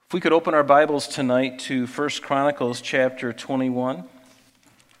If we could open our Bibles tonight to 1 Chronicles chapter 21.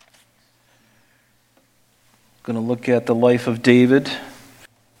 Going to look at the life of David.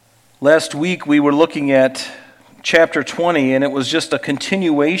 Last week we were looking at chapter 20, and it was just a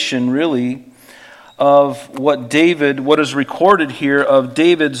continuation, really, of what is recorded here of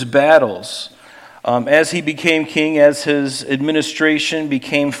David's battles. As he became king, as his administration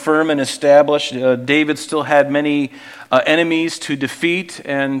became firm and established, David still had many enemies to defeat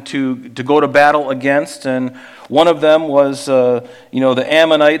and to go to battle against. And one of them was, the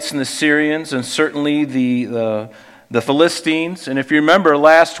Ammonites and the Syrians, and certainly the Philistines. And if you remember,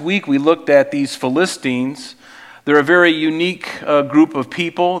 last week we looked at these Philistines. They're a very unique group of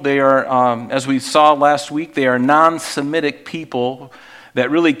people. They are, as we saw last week, they are non-Semitic people that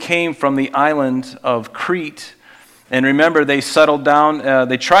really came from the island of Crete. And remember, they settled down,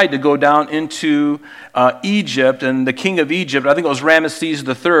 they tried to go down into Egypt, and the king of Egypt, I think it was Ramesses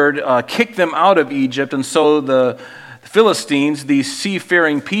III, kicked them out of Egypt, and so the Philistines, these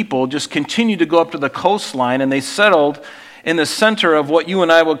seafaring people, just continued to go up to the coastline, and they settled in the center of what you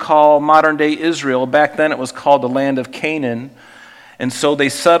and I would call modern-day Israel. Back then it was called the land of Canaan. And so they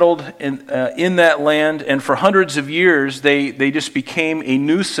settled in that land, and for hundreds of years, they just became a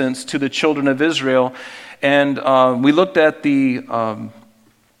nuisance to the children of Israel. And we looked at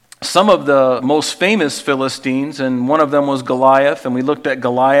some of the most famous Philistines, and one of them was Goliath, and we looked at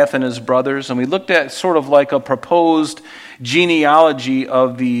Goliath and his brothers, and we looked at sort of like a proposed genealogy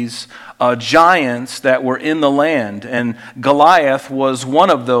of these giants that were in the land. And Goliath was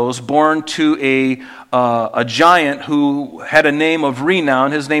one of those, born to a giant who had a name of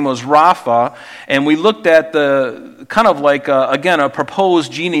renown. His name was Rapha, and we looked at the kind of like, a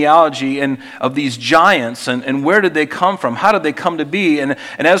proposed genealogy of these giants, and where did they come from? How did they come to be? And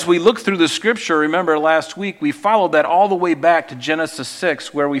as we looked through the scripture, remember last week, we followed that all the way back to Genesis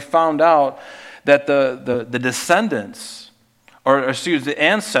 6, where we found out that the descendants, the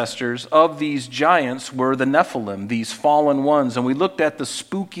ancestors of these giants were the Nephilim, these fallen ones. And we looked at the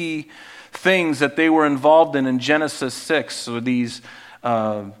spooky things that they were involved in Genesis 6. So these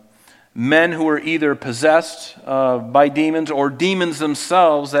men who were either possessed by demons or demons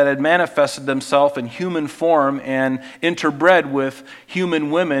themselves that had manifested themselves in human form and interbred with human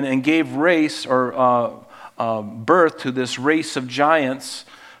women and gave birth to this race of giants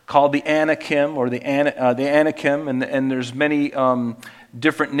called the Anakim, or the Anakim, and there's many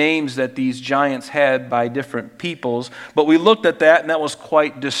different names that these giants had by different peoples. But we looked at that, and that was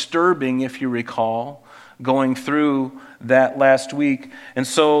quite disturbing, if you recall, going through that last week. And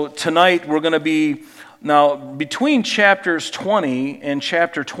so tonight we're going to be, now between chapters 20 and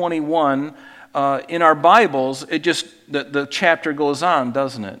chapter 21, in our Bibles, the chapter goes on,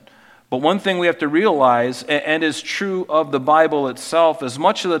 doesn't it? But one thing we have to realize, and is true of the Bible itself, is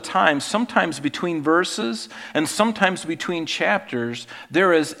much of the time, sometimes between verses and sometimes between chapters,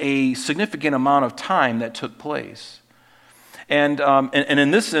 there is a significant amount of time that took place. And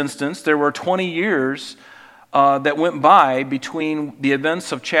in this instance, there were 20 years that went by between the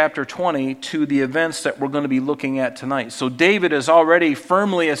events of chapter 20 to the events that we're going to be looking at tonight. So David is already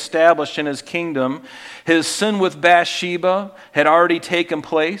firmly established in his kingdom. His sin with Bathsheba had already taken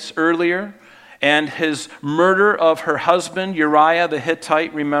place earlier, and his murder of her husband, Uriah the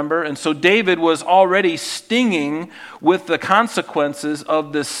Hittite, remember? And so David was already stinging with the consequences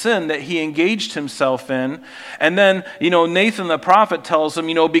of the sin that he engaged himself in. And then, Nathan the prophet tells him,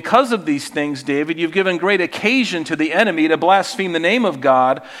 because of these things, David, you've given great occasion to the enemy to blaspheme the name of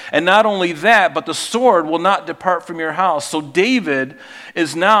God. And not only that, but the sword will not depart from your house. So David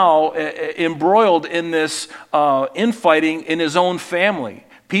is now embroiled in this infighting in his own family.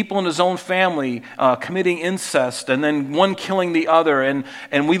 People in his own family committing incest, and then one killing the other. And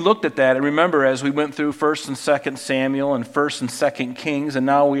we looked at that. And remember, as we went through 1st and 2nd Samuel and 1st and 2nd Kings, and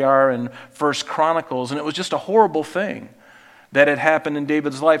now we are in 1st Chronicles, and it was just a horrible thing that had happened in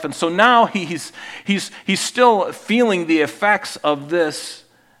David's life. And so now he's still feeling the effects of this,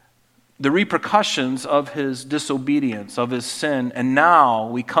 the repercussions of his disobedience, of his sin. And now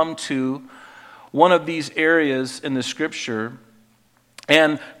we come to one of these areas in the scripture.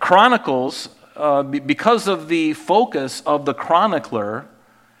 And Chronicles, because of the focus of the chronicler,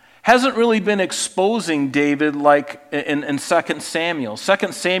 hasn't really been exposing David like in 2 Samuel.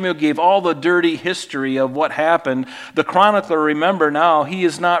 2 Samuel gave all the dirty history of what happened. The chronicler, remember now, he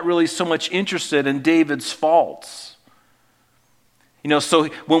is not really so much interested in David's faults. So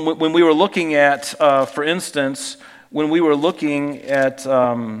when we were looking at, for instance, let's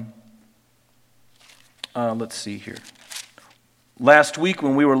see here. Last week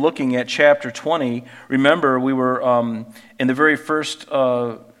when we were looking at chapter 20, remember we were in the very first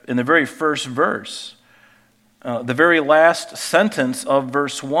in the very first verse. The very last sentence of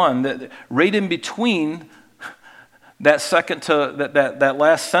verse 1, that right in between that that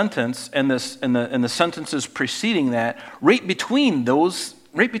last sentence and the sentences preceding that, right between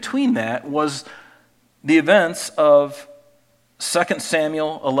that was the events of 2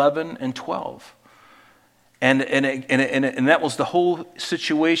 Samuel 11 and 12. And that was the whole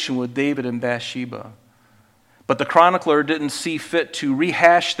situation with David and Bathsheba. But the chronicler didn't see fit to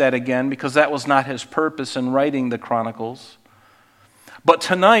rehash that again because that was not his purpose in writing the Chronicles. But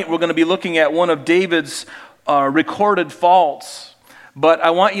tonight we're going to be looking at one of David's recorded faults. But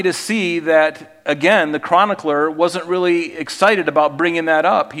I want you to see that, again, the chronicler wasn't really excited about bringing that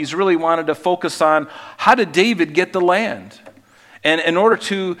up. He's really wanted to focus on how did David get the land? And in order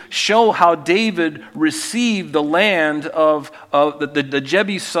to show how David received the land of the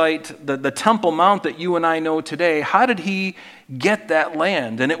Jebusite, the Temple Mount that you and I know today, how did he get that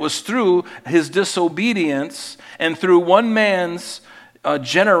land? And it was through his disobedience and through one man's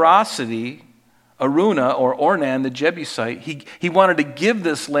generosity, Araunah or Ornan, the Jebusite. He wanted to give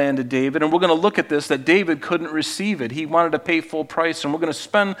this land to David, and we're going to look at this, that David couldn't receive it. He wanted to pay full price, and we're going to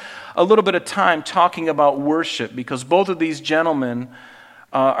spend a little bit of time talking about worship, because both of these gentlemen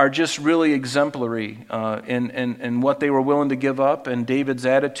are just really exemplary in what they were willing to give up, and David's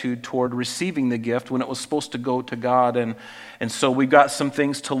attitude toward receiving the gift when it was supposed to go to God. And so we've got some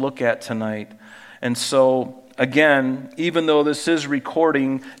things to look at tonight. And so again, even though this is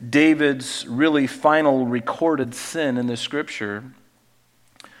recording David's really final recorded sin in the Scripture,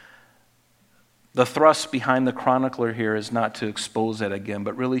 the thrust behind the chronicler here is not to expose that again,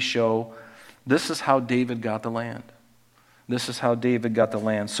 but really show this is how David got the land. This is how David got the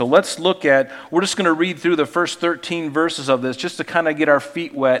land. So let's look at, we're just going to read through the first 13 verses of this just to kind of get our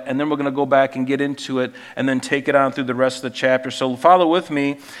feet wet, and then we're going to go back and get into it and then take it on through the rest of the chapter. So follow with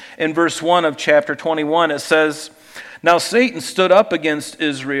me. In verse 1 of chapter 21, it says, "Now Satan stood up against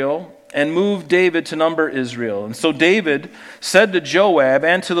Israel and moved David to number Israel. And so David said to Joab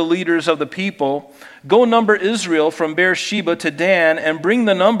and to the leaders of the people, 'Go number Israel from Beersheba to Dan, and bring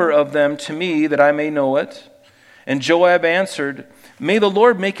the number of them to me, that I may know it.' And Joab answered, 'May the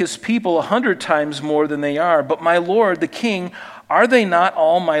Lord make his people 100 times more than they are. But my lord, the king, are they not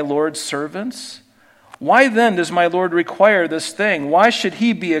all my lord's servants? Why then does my lord require this thing? Why should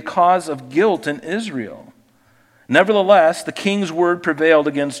he be a cause of guilt in Israel?' Nevertheless, the king's word prevailed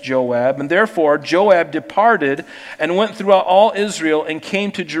against Joab, and therefore Joab departed and went throughout all Israel and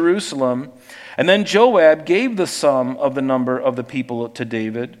came to Jerusalem. And then Joab gave the sum of the number of the people to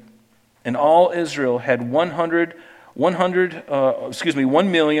David. And all Israel had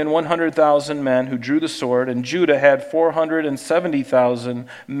 1,100,000 men who drew the sword, and Judah had 470,000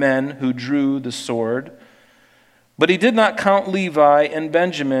 men who drew the sword. But he did not count Levi and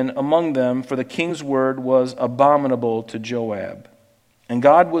Benjamin among them, for the king's word was abominable to Joab. And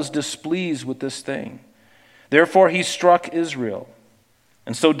God was displeased with this thing. Therefore he struck Israel.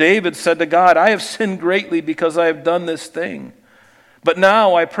 And so David said to God, 'I have sinned greatly because I have done this thing. But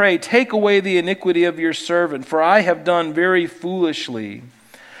now, I pray, take away the iniquity of your servant, for I have done very foolishly.'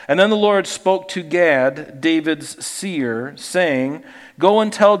 And then the Lord spoke to Gad, David's seer, saying, 'Go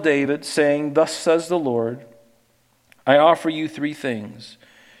and tell David, saying, Thus says the Lord, I offer you 3 things.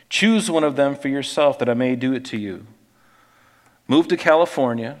 Choose one of them for yourself, that I may do it to you. Move to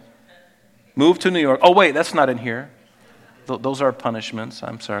California. Move to New York.'" Oh, wait, that's not in here. Those are punishments.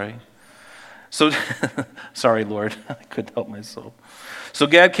 I'm sorry. So, sorry, Lord, I couldn't help myself. So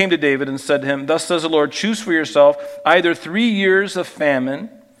Gad came to David and said to him, "Thus says the Lord, choose for yourself either 3 years of famine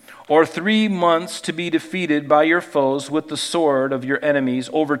or 3 months to be defeated by your foes with the sword of your enemies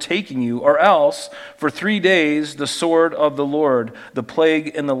overtaking you, or else for 3 days the sword of the Lord, the plague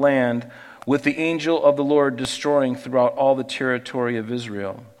in the land, with the angel of the Lord destroying throughout all the territory of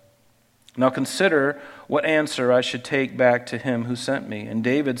Israel. Now consider what answer I should take back to him who sent me." And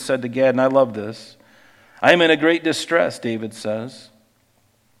David said to Gad, and I love this, "I am in a great distress," David says.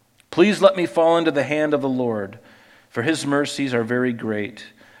 "Please let me fall into the hand of the Lord, for his mercies are very great,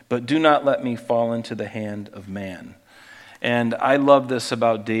 but do not let me fall into the hand of man." And I love this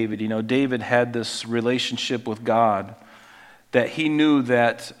about David. You know, David had this relationship with God that he knew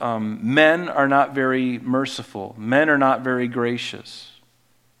that men are not very merciful. Men are not very gracious.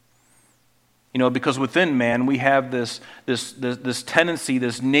 You know, because within man we have this tendency,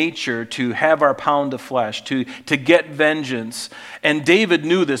 this nature to have our pound of flesh, to get vengeance. And David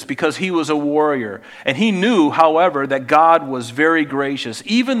knew this because he was a warrior. And he knew, however, that God was very gracious.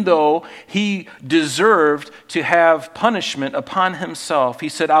 Even though he deserved to have punishment upon himself, he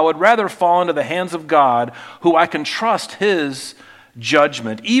said, "I would rather fall into the hands of God, who I can trust his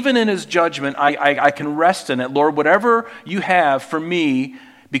judgment. Even in his judgment, I can rest in it. Lord, whatever you have for me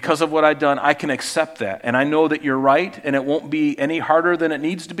because of what I've done, I can accept that. And I know that you're right, and it won't be any harder than it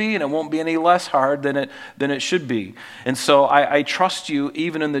needs to be, and it won't be any less hard than it should be. And so I trust you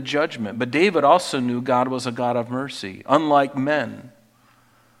even in the judgment. But David also knew God was a God of mercy, unlike men.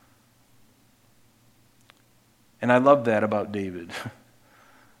 And I love that about David.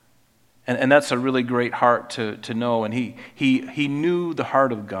 And that's a really great heart to know. And he knew the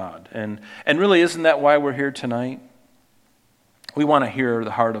heart of God. And really, isn't that why we're here tonight? We want to hear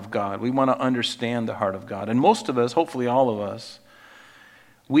the heart of God. We want to understand the heart of God. And most of us, hopefully all of us,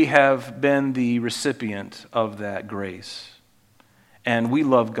 we have been the recipient of that grace. And we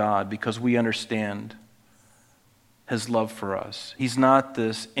love God because we understand his love for us. He's not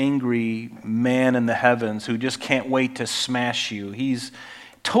this angry man in the heavens who just can't wait to smash you. He's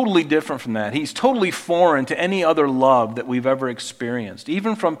totally different from that. He's totally foreign to any other love that we've ever experienced,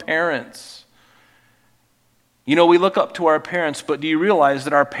 even from parents. You know, we look up to our parents, but do you realize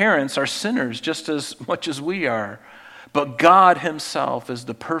that our parents are sinners just as much as we are? But God himself is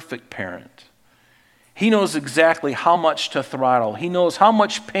the perfect parent. He knows exactly how much to throttle. He knows how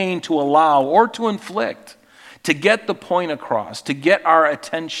much pain to allow or to inflict to get the point across, to get our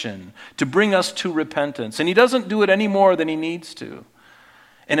attention, to bring us to repentance. And he doesn't do it any more than he needs to.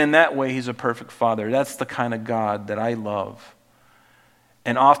 And in that way, he's a perfect father. That's the kind of God that I love.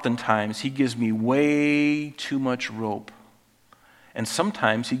 And oftentimes, he gives me way too much rope. And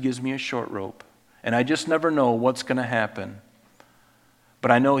sometimes he gives me a short rope. And I just never know what's going to happen.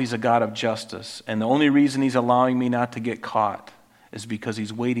 But I know he's a God of justice. And the only reason he's allowing me not to get caught is because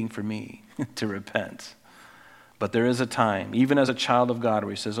he's waiting for me to repent. But there is a time, even as a child of God,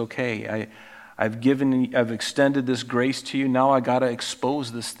 where he says, okay, I've extended this grace to you. Now I got to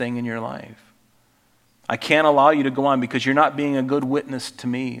expose this thing in your life. I can't allow you to go on because you're not being a good witness to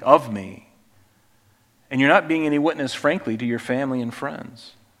me, of me. And you're not being any witness, frankly, to your family and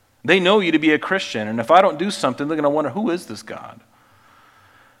friends. They know you to be a Christian, and if I don't do something, they're going to wonder, who is this God?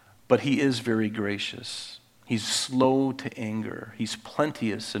 But he is very gracious. He's slow to anger. He's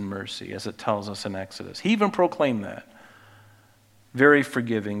plenteous in mercy, as it tells us in Exodus. He even proclaimed that. Very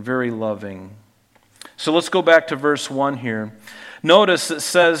forgiving, very loving. So let's go back to verse 1 here. Notice it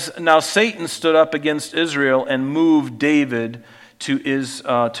says, now Satan stood up against Israel and moved David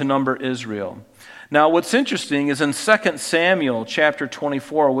to number Israel. Now what's interesting is in 2 Samuel chapter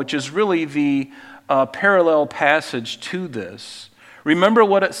 24, which is really the parallel passage to this. Remember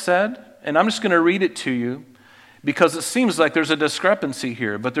what it said? And I'm just going to read it to you because it seems like there's a discrepancy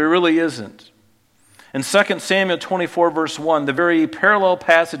here, but there really isn't. In 2 Samuel 24, verse 1, the very parallel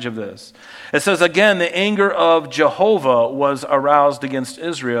passage of this, it says, again, the anger of Jehovah was aroused against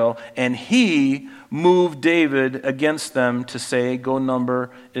Israel, and he moved David against them to say, go number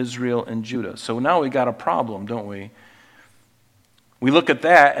Israel and Judah. So now we got a problem, don't we? We look at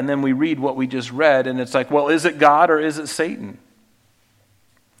that, and then we read what we just read, and it's like, well, is it God or is it Satan?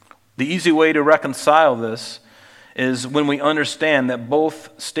 The easy way to reconcile this is when we understand that both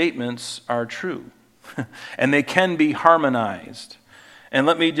statements are true. And they can be harmonized. And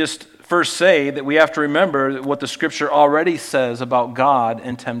let me just first say that we have to remember what the Scripture already says about God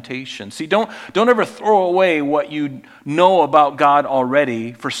and temptation. See, don't ever throw away what you know about God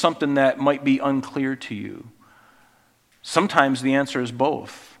already for something that might be unclear to you. Sometimes the answer is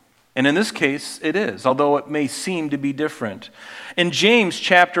both. And in this case, it is, although it may seem to be different. In James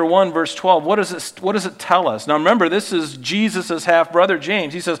chapter 1, verse 12, what does it tell us? Now remember, this is Jesus' half-brother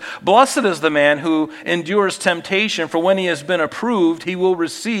James. He says, blessed is the man who endures temptation, for when he has been approved, he will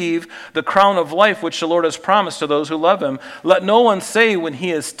receive the crown of life which the Lord has promised to those who love him. Let no one say when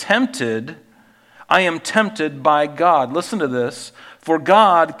he is tempted, I am tempted by God. Listen to this. For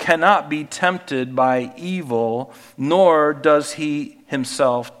God cannot be tempted by evil, nor does he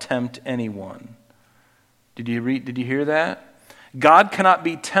himself tempt anyone. Did you hear that? God cannot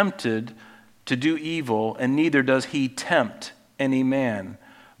be tempted to do evil, and neither does he tempt any man.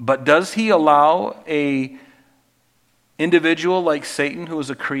 But does he allow a individual like Satan, who is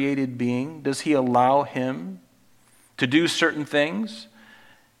a created being, does he allow him to do certain things?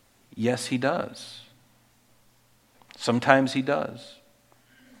 Yes, he does. Sometimes he does.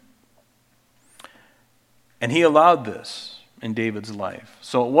 And he allowed this in David's life.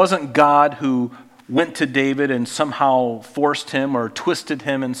 So it wasn't God who went to David and somehow forced him or twisted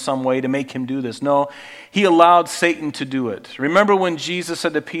him in some way to make him do this. No, he allowed Satan to do it. Remember when Jesus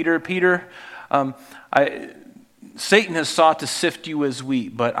said to Peter, Satan has sought to sift you as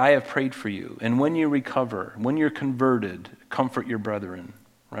wheat, but I have prayed for you. And when you recover, when you're converted, comfort your brethren,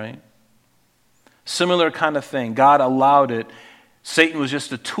 right? Similar kind of thing. God allowed it Satan was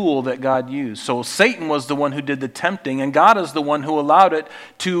just a tool that God used. So Satan was the one who did the tempting, and God is the one who allowed it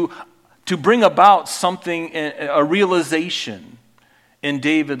to bring about something, a realization in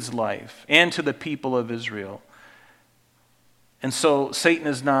David's life and to the people of Israel. And so Satan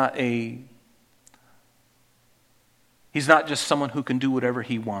is he's not just someone who can do whatever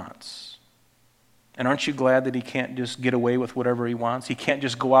he wants. And aren't you glad that he can't just get away with whatever he wants? He can't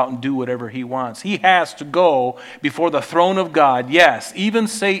just go out and do whatever he wants. He has to go before the throne of God. Yes, even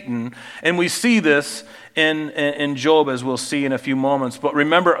Satan. And we see this in Job, as we'll see in a few moments. But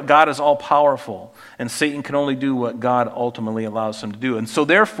remember, God is all-powerful, and Satan can only do what God ultimately allows him to do. And so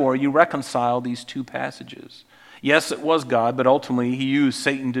therefore, you reconcile these two passages. Yes, it was God, but ultimately he used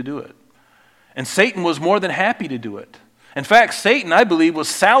Satan to do it. And Satan was more than happy to do it. In fact, Satan, I believe, was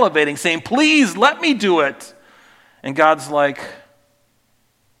salivating, saying, please, let me do it. And God's like,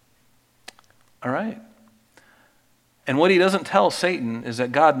 all right. And what he doesn't tell Satan is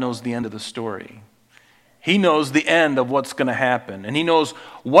that God knows the end of the story. He knows the end of what's going to happen. And he knows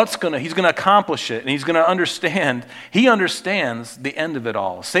he's going to accomplish it. And he's going to understand. He understands the end of it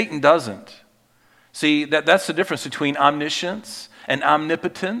all. Satan doesn't. See, that's the difference between omniscience and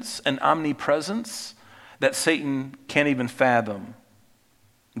omnipotence and omnipresence that Satan can't even fathom.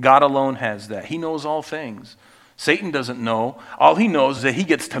 God alone has that. He knows all things. Satan doesn't know. All he knows is that he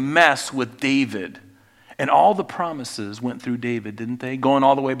gets to mess with David. And all the promises went through David, didn't they? Going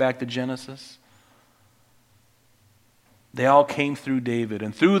all the way back to Genesis. They all came through David.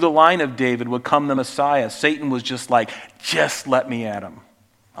 And through the line of David would come the Messiah. Satan was just like, just let me at him.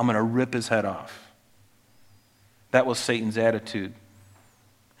 I'm going to rip his head off. That was Satan's attitude.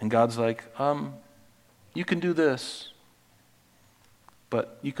 And God's like, you can do this,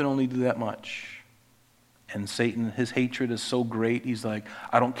 but you can only do that much. And Satan, his hatred is so great, he's like,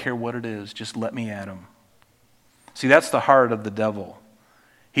 I don't care what it is, just let me at him. See, that's the heart of the devil.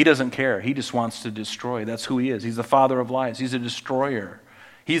 He doesn't care. He just wants to destroy. That's who he is. He's the father of lies. He's a destroyer.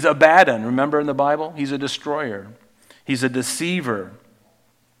 He's Abaddon. Remember in the Bible? He's a destroyer. He's a deceiver.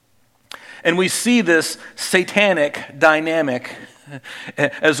 And we see this satanic dynamic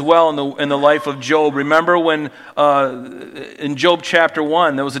as well in the life of Job. Remember when in Job chapter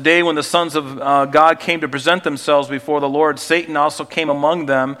 1, there was a day when the sons of God came to present themselves before the Lord. Satan also came among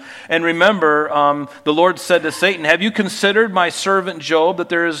them. And remember, the Lord said to Satan, have you considered my servant Job, that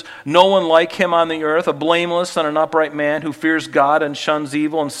there is no one like him on the earth, a blameless and an upright man who fears God and shuns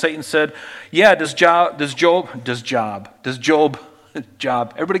evil? And Satan said, yeah, does Job,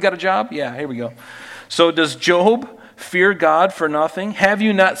 everybody got a job? Yeah, here we go. So does Job fear God for nothing? Have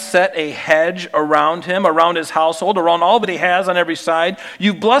you not set a hedge around him, around his household, around all that he has on every side?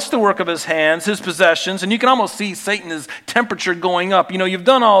 You've blessed the work of his hands, his possessions, and you can almost see Satan's temperature going up. You know, you've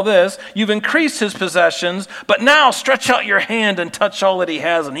done all this, you've increased his possessions, but now stretch out your hand and touch all that he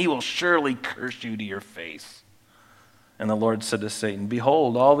has, and he will surely curse you to your face. And the Lord said to Satan,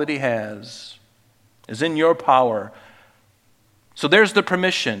 behold, all that he has is in your power. So there's the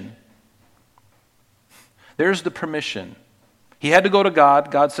permission. There's the permission. He had to go to God.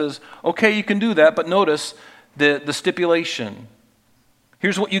 God says, okay, you can do that, but notice the stipulation.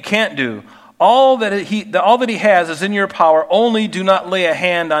 Here's what you can't do. All that he has is in your power, only do not lay a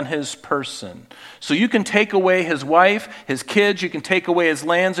hand on his person. So you can take away his wife, his kids, you can take away his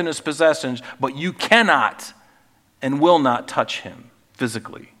lands and his possessions, but you cannot and will not touch him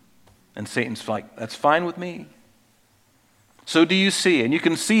physically. And Satan's like, that's fine with me. So do you see? And you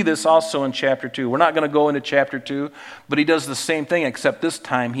can see this also in chapter 2. We're not going to go into chapter 2, but he does the same thing, except this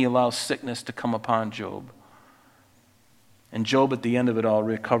time he allows sickness to come upon Job. And Job, at the end of it all,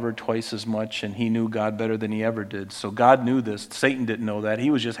 recovered twice as much, and he knew God better than he ever did. So God knew this. Satan didn't know that. He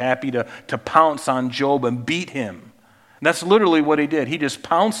was just happy to pounce on Job and beat him. And that's literally what he did. He just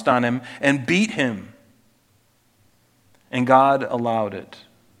pounced on him and beat him. And God allowed it.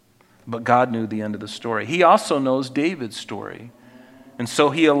 But God knew the end of the story. He also knows David's story. And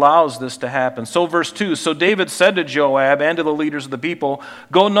so he allows this to happen. So verse 2, so David said to Joab and to the leaders of the people,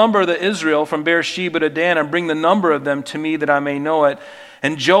 go number the Israel from Beersheba to Dan and bring the number of them to me that I may know it.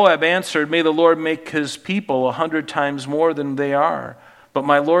 And Joab answered, may the Lord make his people 100 times more than they are. But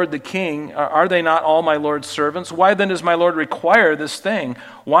my lord the king, are they not all my lord's servants? Why then does my lord require this thing?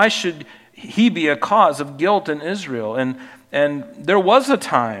 Why should he be a cause of guilt in Israel? And there was a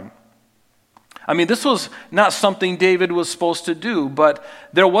time. I mean, this was not something David was supposed to do, but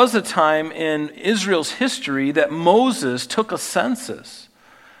there was a time in Israel's history that Moses took a census.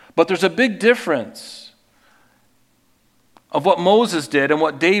 But there's a big difference of what Moses did and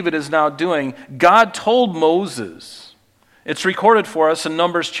what David is now doing. God told Moses It's recorded for us in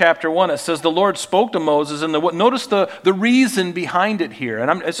Numbers chapter 1. It says, the Lord spoke to Moses, and notice the reason behind it here.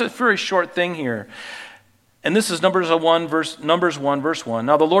 And it's a very short thing here. And this is Numbers 1, verse 1.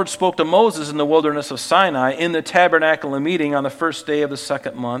 Now the Lord spoke to Moses in the wilderness of Sinai in the tabernacle of meeting on the first day of the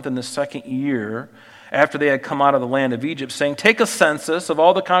second month in the second year after they had come out of the land of Egypt, saying, take a census of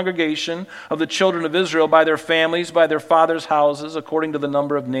all the congregation of the children of Israel by their families, by their fathers' houses, according to the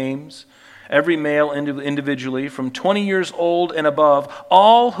number of names, every male individually, from 20 years old and above,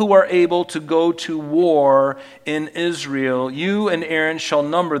 all who are able to go to war in Israel. You and Aaron shall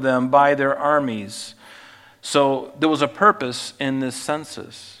number them by their armies. So there was a purpose in this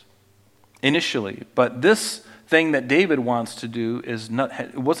census initially, but this thing that David wants to do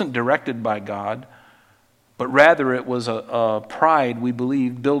it wasn't directed by God, but rather it was a pride, we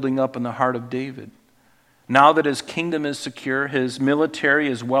believe, building up in the heart of David. Now that his kingdom is secure, his military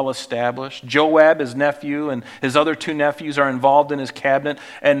is well established, Joab, his nephew, and his other two nephews are involved in his cabinet,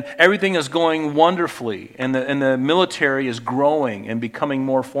 and everything is going wonderfully, and the military is growing and becoming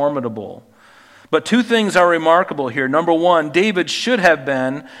more formidable. But two things are remarkable here. Number one, David should have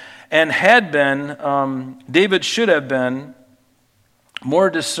been more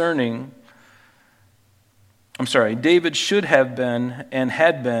discerning. David should have been and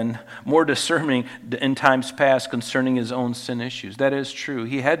had been more discerning in times past concerning his own sin issues. That is true.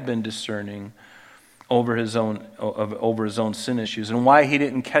 He had been discerning over his own sin issues. And why he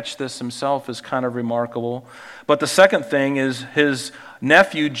didn't catch this himself is kind of remarkable. But the second thing is his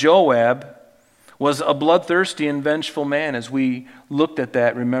nephew Joab was a bloodthirsty and vengeful man, as we looked at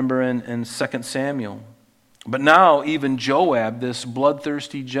that, remember, in 2 Samuel. But now even Joab, this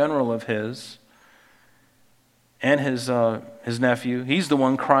bloodthirsty general of his, and his nephew, he's the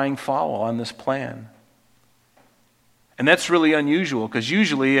one crying foul on this plan. And that's really unusual, because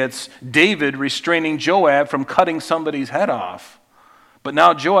usually it's David restraining Joab from cutting somebody's head off. But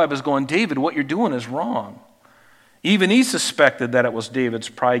now Joab is going, David, what you're doing is wrong. Even he suspected that it was David's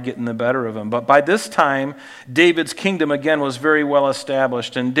pride getting the better of him. But by this time, David's kingdom again was very well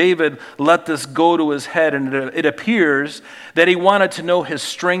established. And David let this go to his head. And it appears that he wanted to know his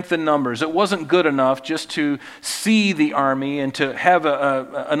strength in numbers. It wasn't good enough just to see the army and to have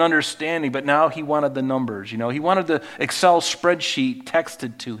an understanding. But now he wanted the numbers. He wanted the Excel spreadsheet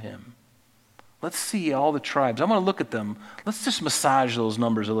texted to him. Let's see all the tribes. I want to look at them. Let's just massage those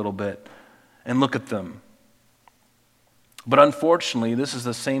numbers a little bit and look at them. But unfortunately, this is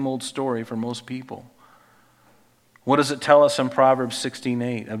the same old story for most people. What does it tell us in Proverbs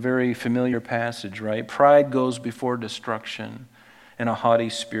 16:8? A very familiar passage, right? Pride goes before destruction, and a haughty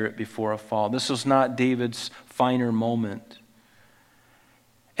spirit before a fall. This was not David's finer moment.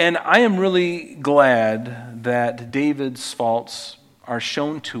 And I am really glad that David's faults are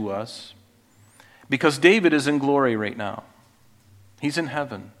shown to us, because David is in glory right now. He's in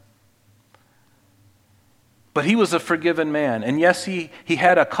heaven. But he was a forgiven man. And yes, he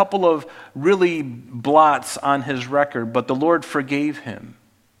had a couple of really blots on his record, but the Lord forgave him.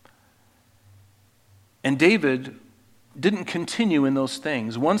 And David didn't continue in those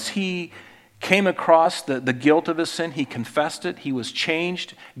things. Once he came across the guilt of his sin, he confessed it, he was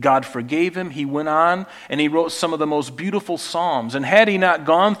changed, God forgave him, he went on, and he wrote some of the most beautiful psalms. And had he not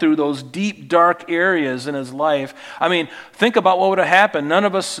gone through those deep, dark areas in his life, think about what would have happened. None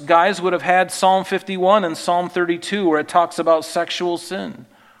of us guys would have had Psalm 51 and Psalm 32, where it talks about sexual sin.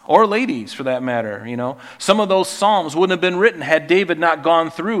 Or ladies, for that matter, Some of those psalms wouldn't have been written had David not gone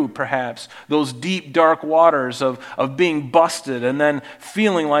through, perhaps, those deep, dark waters of being busted and then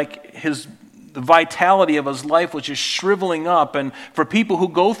feeling like the vitality of his life was just shriveling up. And for people who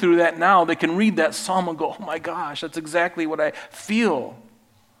go through that now, they can read that psalm and go, oh my gosh, that's exactly what I feel.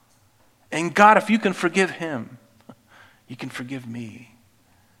 And God, if you can forgive him, you can forgive me.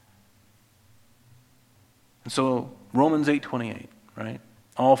 And so Romans 8:28, right?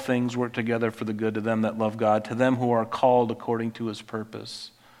 All things work together for the good to them that love God, to them who are called according to his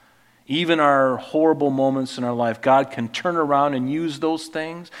purpose. Even our horrible moments in our life, God can turn around and use those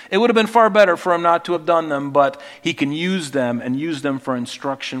things. It would have been far better for him not to have done them, but he can use them and use them for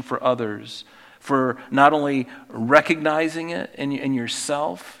instruction for others, for not only recognizing it in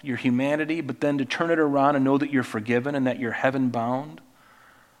yourself, your humanity, but then to turn it around and know that you're forgiven and that you're heaven-bound.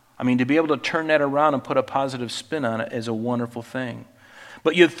 To be able to turn that around and put a positive spin on it is a wonderful thing.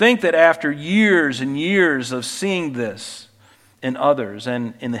 But you'd think that after years and years of seeing this in others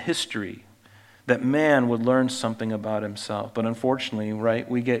and in the history, that man would learn something about himself. But unfortunately, right,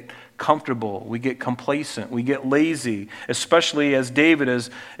 we get comfortable, we get complacent, we get lazy, especially as David is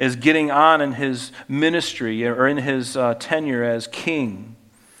getting on in his ministry or in his tenure as king.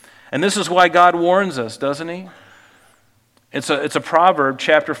 And this is why God warns us, doesn't he? It's a proverb,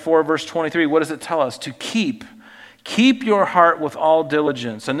 chapter 4, verse 23. What does it tell us? To keep your heart with all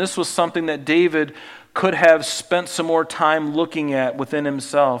diligence. And this was something that David could have spent some more time looking at within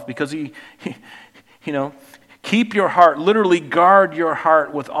himself, because he keep your heart, literally guard your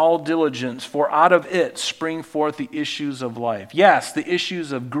heart with all diligence, for out of it spring forth the issues of life. Yes, the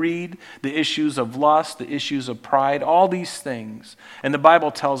issues of greed, the issues of lust, the issues of pride, all these things. And the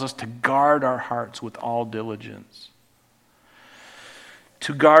Bible tells us to guard our hearts with all diligence.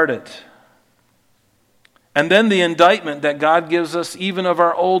 To guard it. And then the indictment that God gives us even of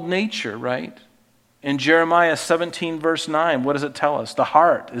our old nature, right? In Jeremiah 17, verse 9, what does it tell us? The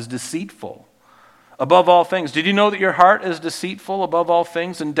heart is deceitful above all things. Did you know that your heart is deceitful above all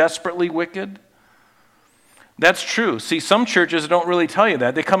things and desperately wicked? That's true. See, some churches don't really tell you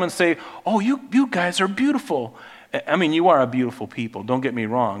that. They come and say, oh, you guys are beautiful. I mean, you are a beautiful people, don't get me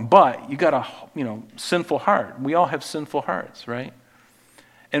wrong, but you got a sinful heart. We all have sinful hearts, right?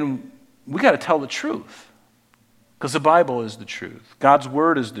 And we got to tell the truth, because the Bible is the truth. God's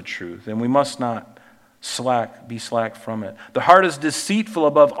word is the truth, and we must not be slack from it. The heart is deceitful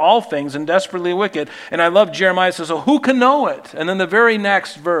above all things and desperately wicked. And I love Jeremiah says, so who can know it? And then the very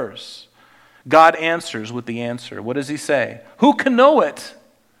next verse, God answers with the answer. What does he say? Who can know it?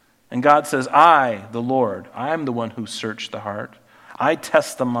 And God says, I, the Lord, I am the one who searched the heart. I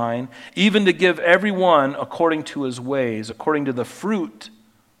test the mind, even to give everyone according to his ways, according to the fruit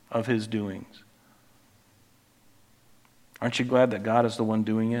of his doings. Aren't you glad that God is the one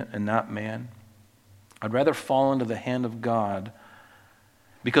doing it and not man? I'd rather fall into the hand of God,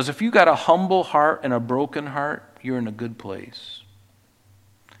 because if you got a humble heart and a broken heart, you're in a good place.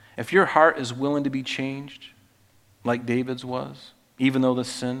 If your heart is willing to be changed, like David's was, even though the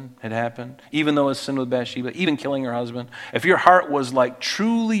sin had happened, even though his sin with Bathsheba, even killing her husband, if your heart was like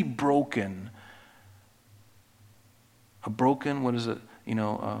truly broken, a broken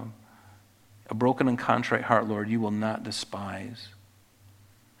and contrite heart, Lord, you will not despise.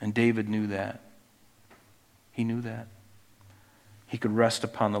 And David knew that. He knew that. He could rest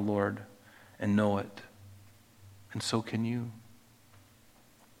upon the Lord and know it. And so can you.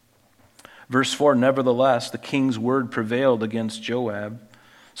 Verse 4, nevertheless, the king's word prevailed against Joab.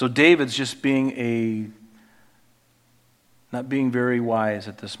 So David's just not being very wise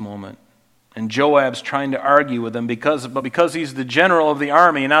at this moment. And Joab's trying to argue with him because he's the general of the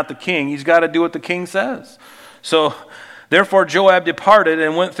army and not the king, he's got to do what the king says. So therefore Joab departed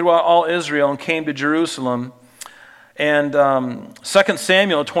and went throughout all Israel and came to Jerusalem. And 2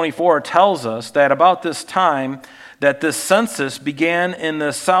 Samuel 24 tells us that about this time that this census began in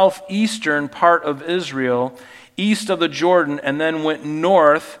the southeastern part of Israel, east of the Jordan, and then went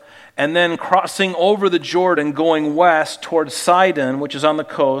north, and then crossing over the Jordan, going west towards Sidon, which is on the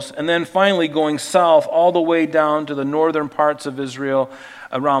coast, and then finally going south all the way down to the northern parts of Israel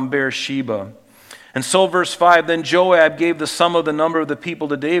around Beersheba. And so verse 5, then Joab gave the sum of the number of the people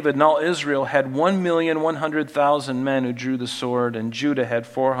to David, and all Israel had 1,100,000 men who drew the sword, and Judah had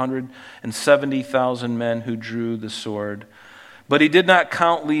 470,000 men who drew the sword. But he did not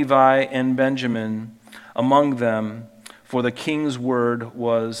count Levi and Benjamin among them, for the king's word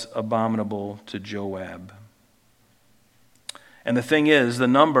was abominable to Joab. And the thing is, the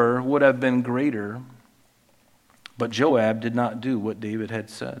number would have been greater, but Joab did not do what David had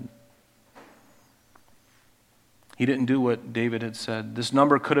said. He didn't do what David had said. This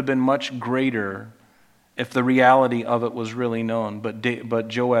number could have been much greater if the reality of it was really known. But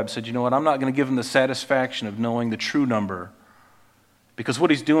Joab said, you know what, I'm not going to give him the satisfaction of knowing the true number, because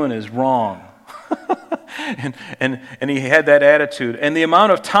what he's doing is wrong. and he had that attitude. And the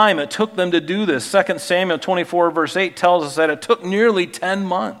amount of time it took them to do this, 2 Samuel 24 verse 8 tells us that it took nearly 10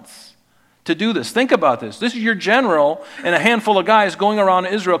 months to do this. Think about this. This is your general and a handful of guys going around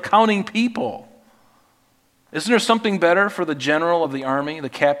Israel counting people. Isn't there something better for the general of the army, the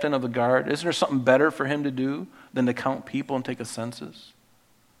captain of the guard? Isn't there something better for him to do than to count people and take a census?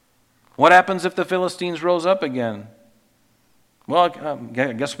 What happens if the Philistines rose up again? Well, I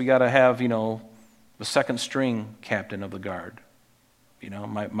guess we got to have, the second string captain of the guard.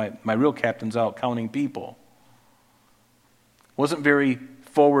 My real captain's out counting people. Wasn't very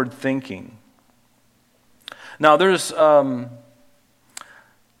forward thinking. Now there's...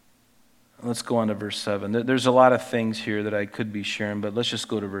 Let's go on to verse 7. There's a lot of things here that I could be sharing, but let's just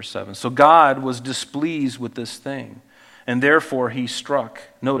go to verse 7. So God was displeased with this thing, and therefore he struck.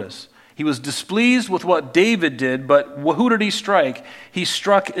 Notice, he was displeased with what David did, but who did he strike? He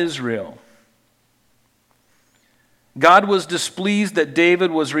struck Israel. God was displeased that David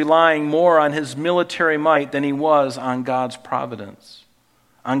was relying more on his military might than he was on God's providence,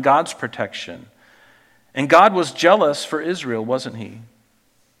 on God's protection. And God was jealous for Israel, wasn't he?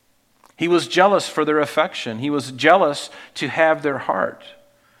 He was jealous for their affection. He was jealous to have their heart.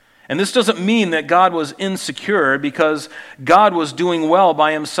 And this doesn't mean that God was insecure, because God was doing well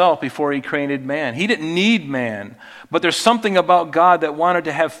by himself before he created man. He didn't need man. But there's something about God that wanted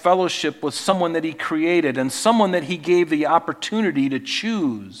to have fellowship with someone that he created and someone that he gave the opportunity to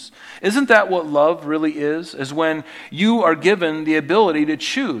choose. Isn't that what love really is? Is when you are given the ability to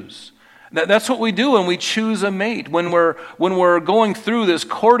choose. That's what we do when we choose a mate, when we're going through this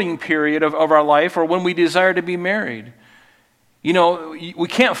courting period of our life, or when we desire to be married. You know, we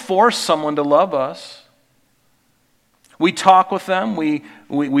can't force someone to love us. We talk with them, we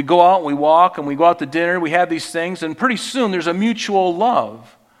go out and we walk and we go out to dinner, we have these things, and pretty soon there's a mutual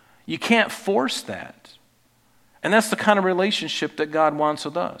love. You can't force that. And that's the kind of relationship that God wants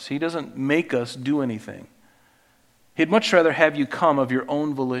with us. He doesn't make us do anything. He'd much rather have you come of your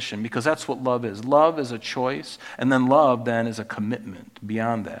own volition, because that's what love is. Love is a choice, and then love then is a commitment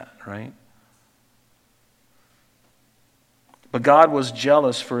beyond that, right? But God was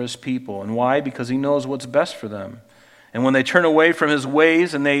jealous for his people. And why? Because he knows what's best for them. And when they turn away from his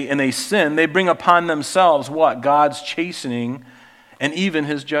ways and they sin, they bring upon themselves what? God's chastening and even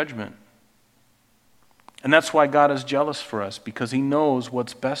his judgment. And that's why God is jealous for us, because he knows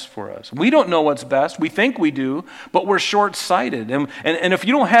what's best for us. We don't know what's best. We think we do, but we're short-sighted. And if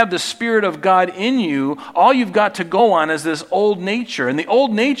you don't have the Spirit of God in you, all you've got to go on is this old nature. And the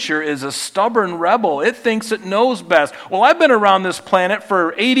old nature is a stubborn rebel. It thinks it knows best. Well, I've been around this planet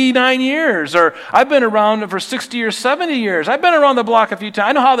for 89 years, or I've been around for 60 or 70 years. I've been around the block a few times.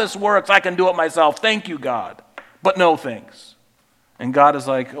 I know how this works. I can do it myself. Thank you, God. But no thanks. And God is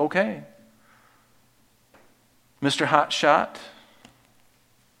like, okay. Mr. Hotshot,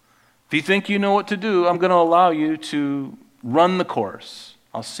 if you think you know what to do, I'm going to allow you to run the course.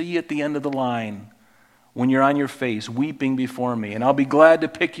 I'll see you at the end of the line when you're on your face weeping before me, and I'll be glad to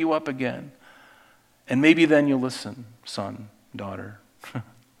pick you up again. And maybe then you'll listen, son, daughter.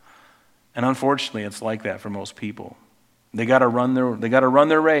 And unfortunately, it's like that for most people. They got to run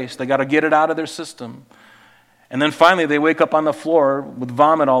their race. They got to get it out of their system. And then finally they wake up on the floor with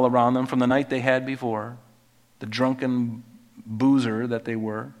vomit all around them from the night they had before. The drunken boozer that they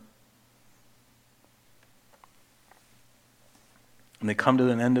were. And they come to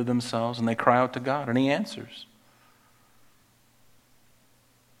the end of themselves and they cry out to God, and he answers.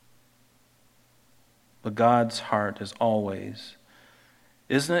 But God's heart is always,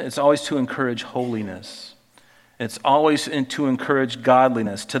 isn't it? It's always to encourage holiness. It's always to encourage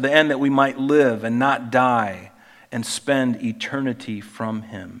godliness, to the end that we might live and not die and spend eternity from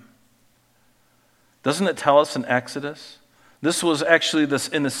him. Doesn't it tell us in Exodus? This was actually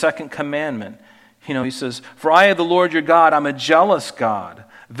in the second commandment. You know, he says, "For I am the Lord your God, I'm a jealous God,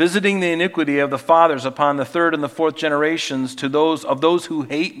 visiting the iniquity of the fathers upon the third and the fourth generations to those who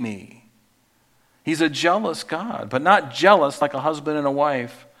hate me." He's a jealous God, but not jealous like a husband and a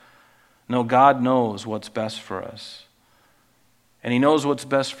wife. No, God knows what's best for us. And he knows what's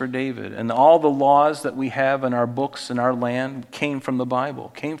best for David. And all the laws that we have in our books in our land came from the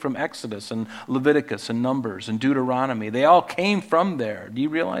Bible, came from Exodus and Leviticus and Numbers and Deuteronomy. They all came from there. Do you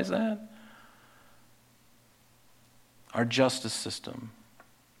realize that? Our justice system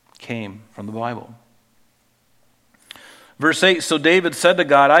came from the Bible. Verse 8, "So David said to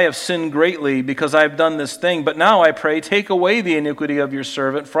God, I have sinned greatly because I have done this thing. But now I pray, take away the iniquity of your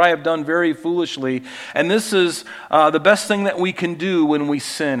servant, for I have done very foolishly." And this is the best thing that we can do when we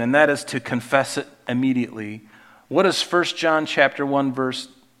sin, and that is to confess it immediately. What does 1 John chapter 1, verse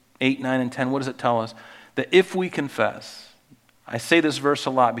 8, 9, and 10, what does it tell us? That if we confess, I say this verse a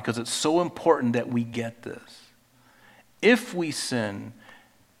lot because it's so important that we get this. If we sin,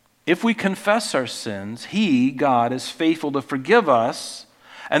 if we confess our sins, he, God, is faithful to forgive us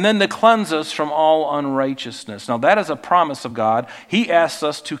and then to cleanse us from all unrighteousness. Now that is a promise of God. He asks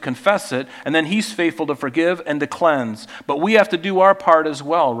us to confess it, and then he's faithful to forgive and to cleanse. But we have to do our part as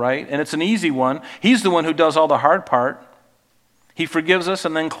well, right? And it's an easy one. He's the one who does all the hard part. He forgives us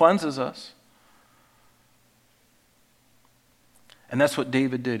and then cleanses us. And that's what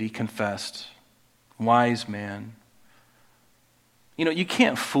David did. He confessed. Wise man. You know, you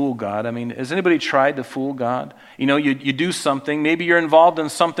can't fool God. I mean, has anybody tried to fool God? You know, you do something. Maybe you're involved in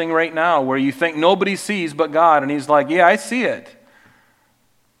something right now where you think nobody sees but God. And he's like, yeah, I see it.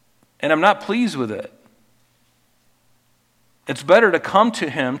 And I'm not pleased with it. It's better to come to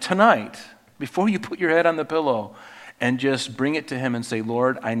him tonight before you put your head on the pillow and just bring it to him and say,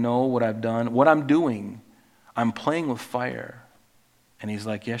 Lord, I know what I've done, what I'm doing. I'm playing with fire. And he's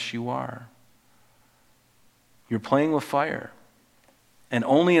like, yes, you are. You're playing with fire. And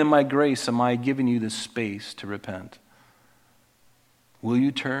only in my grace am I giving you this space to repent. Will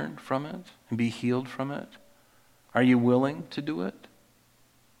you turn from it and be healed from it? Are you willing to do it?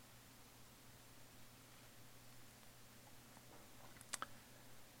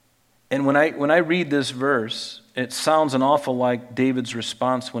 And when I read this verse, it sounds an awful like David's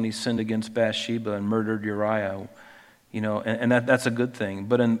response when he sinned against Bathsheba and murdered Uriah. And that's a good thing.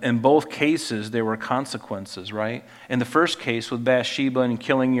 But in both cases, there were consequences, right? In the first case with Bathsheba and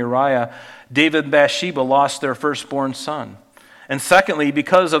killing Uriah, David and Bathsheba lost their firstborn son. And secondly,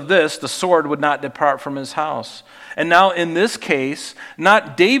 because of this, the sword would not depart from his house. And now in this case,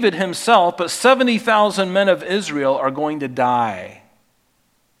 not David himself, but 70,000 men of Israel are going to die.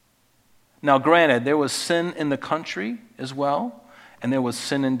 Now granted, there was sin in the country as well, and there was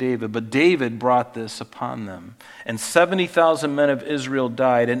sin in David. But David brought this upon them. And 70,000 men of Israel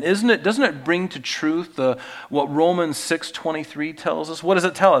died. And doesn't it bring to truth what Romans 6:23 tells us? What does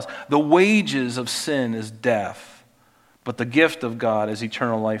it tell us? The wages of sin is death, but the gift of God is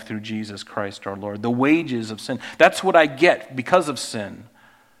eternal life through Jesus Christ our Lord. The wages of sin. That's what I get because of sin.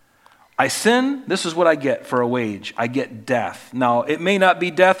 I sin, this is what I get for a wage. I get death. Now, it may not be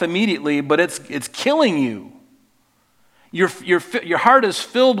death immediately, but it's killing you. Your heart is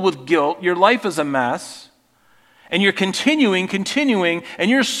filled with guilt. Your life is a mess. And you're continuing, and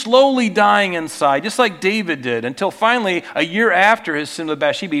you're slowly dying inside, just like David did, until finally, a year after his sin with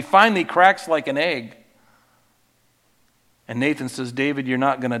Bathsheba, he finally cracks like an egg. And Nathan says, David, you're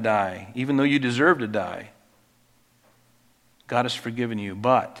not going to die, even though you deserve to die. God has forgiven you,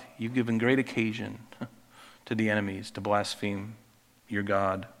 but you've given great occasion to the enemies to blaspheme your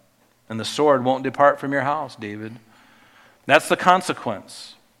God. And the sword won't depart from your house, David. That's the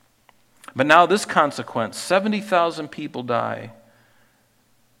consequence. But now this consequence, 70,000 people die.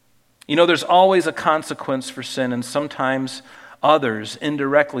 There's always a consequence for sin, and sometimes others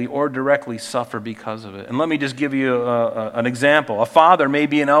indirectly or directly suffer because of it. And let me just give you an example. A father may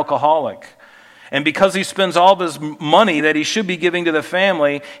be an alcoholic. And because he spends all of his money that he should be giving to the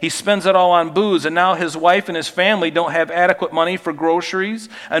family, he spends it all on booze. And now his wife and his family don't have adequate money for groceries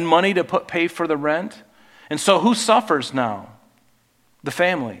and money to pay for the rent. And so who suffers now? The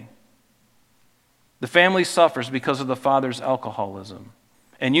family. The family suffers because of the father's alcoholism.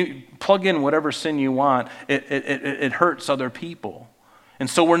 And you plug in whatever sin you want, it hurts other people. And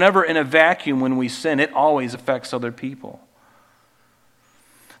so we're never in a vacuum when we sin. It always affects other people.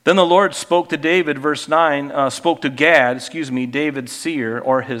 Then the Lord spoke to David, verse 9, spoke to Gad, David's seer,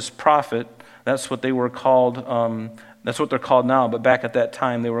 or his prophet. That's what they were called. That's what they're called now, but back at that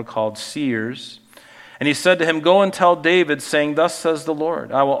time they were called seers. And he said to him, go and tell David, saying, thus says the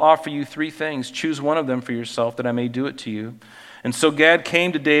Lord, I will offer you 3 things. Choose one of them for yourself, that I may do it to you. And so Gad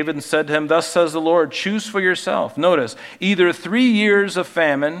came to David and said to him, thus says the Lord, choose for yourself. Notice, either 3 years of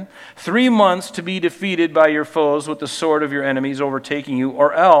famine, 3 months to be defeated by your foes with the sword of your enemies overtaking you,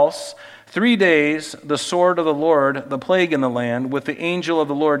 or else 3 days, the sword of the Lord, the plague in the land, with the angel of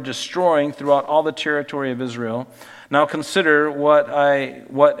the Lord destroying throughout all the territory of Israel. Now consider what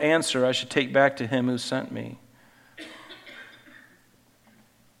answer I should take back to him who sent me.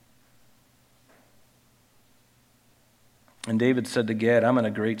 And David said to Gad, I'm in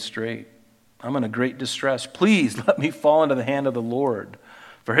a great strait. I'm in a great distress. Please let me fall into the hand of the Lord,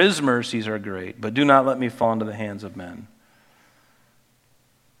 for his mercies are great, but do not let me fall into the hands of men.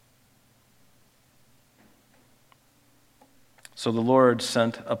 So the Lord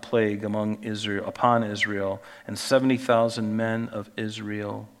sent a plague upon Israel, and 70,000 men of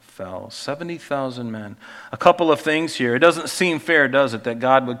Israel fell. 70,000 men. A couple of things here. It doesn't seem fair, does it, that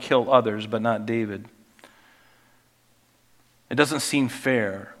God would kill others, but not David? It doesn't seem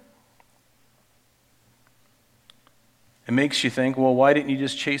fair. It makes you think, well, why didn't you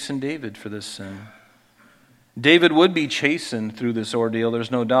just chasten David for this sin? David would be chastened through this ordeal,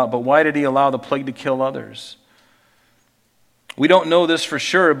 there's no doubt, but why did he allow the plague to kill others? We don't know this for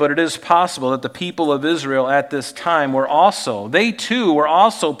sure, but it is possible that the people of Israel at this time they too were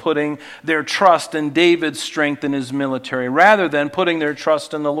also putting their trust in David's strength in his military, rather than putting their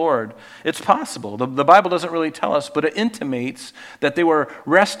trust in the Lord. It's possible. The Bible doesn't really tell us, but it intimates that they were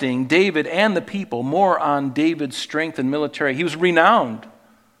resting, David and the people, more on David's strength in military. He was renowned.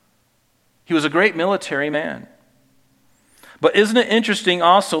 He was a great military man. But isn't it interesting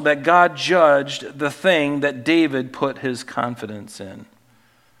also that God judged the thing that David put his confidence in?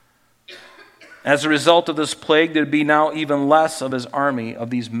 As a result of this plague, there'd be now even less of his army,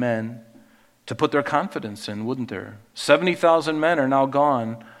 of these men, to put their confidence in, wouldn't there? 70,000 men are now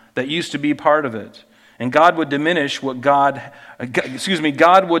gone that used to be part of it. And God would diminish what God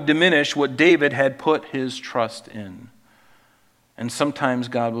would diminish what David had put his trust in. And sometimes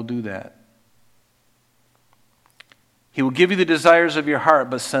God will do that. He will give you the desires of your heart,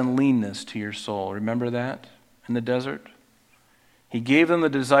 but send leanness to your soul. Remember that in the desert? He gave them the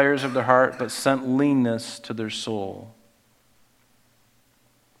desires of their heart, but sent leanness to their soul.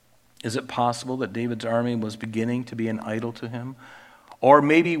 Is it possible that David's army was beginning to be an idol to him? Or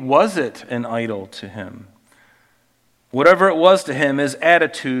maybe was it an idol to him? Whatever it was to him, his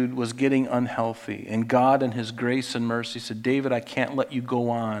attitude was getting unhealthy. And God, in his grace and mercy, said, David, I can't let you go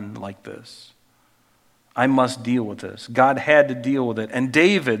on like this. I must deal with this. God had to deal with it. And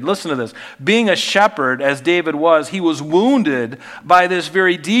David, listen to this, being a shepherd as David was, he was wounded by this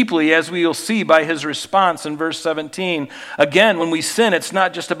very deeply, as we will see by his response in verse 17. Again, when we sin, it's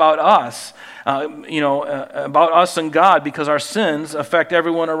not just about us, about us and God, because our sins affect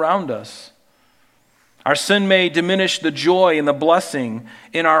everyone around us. Our sin may diminish the joy and the blessing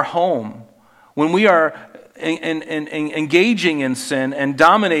in our home. When we are engaging in sin and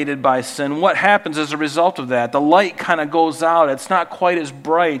dominated by sin, what happens as a result of that? The light kind of goes out. It's not quite as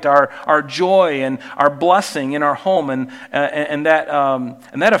bright. Our joy and our blessing in our home, and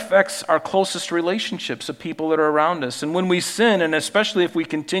that affects our closest relationships, the people that are around us. And when we sin, and especially if we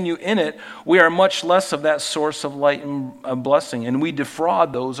continue in it, we are much less of that source of light and blessing, and we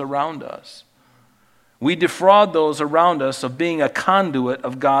defraud those around us. We defraud those around us of being a conduit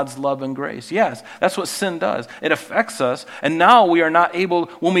of God's love and grace. Yes, that's what sin does. It affects us. And now we are not able,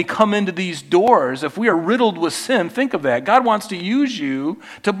 when we come into these doors, if we are riddled with sin, think of that. God wants to use you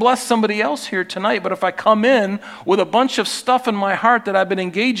to bless somebody else here tonight. But if I come in with a bunch of stuff in my heart that I've been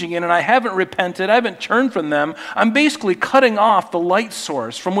engaging in and I haven't repented, I haven't turned from them, I'm basically cutting off the light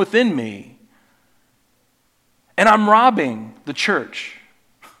source from within me. And I'm robbing the church.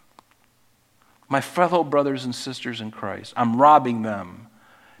 My fellow brothers and sisters in Christ, I'm robbing them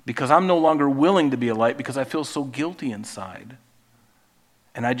because I'm no longer willing to be a light because I feel so guilty inside.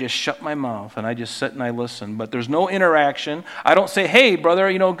 And I just shut my mouth and I just sit and I listen. But there's no interaction. I don't say, hey,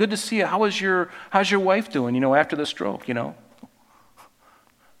 brother, good to see you. How's your wife doing, after the stroke, Can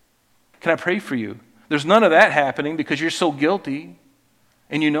I pray for you? There's none of that happening because you're so guilty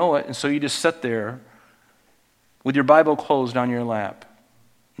and you know it. And so you just sit there with your Bible closed on your lap.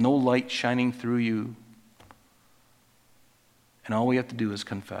 No light shining through you. And all we have to do is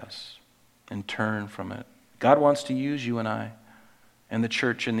confess and turn from it. God wants to use you and I and the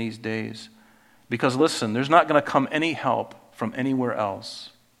church in these days. Because listen, there's not going to come any help from anywhere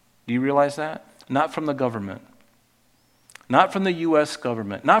else. Do you realize that? Not from the government. Not from the U.S.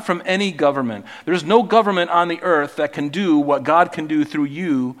 government. Not from any government. There's no government on the earth that can do what God can do through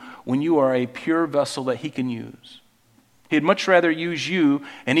you when you are a pure vessel that he can use. He'd much rather use you,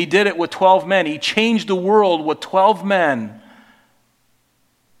 and he did it with 12 men. He changed the world with 12 men.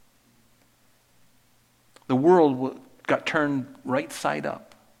 The world got turned right side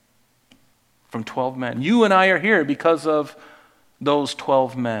up from 12 men. You and I are here because of those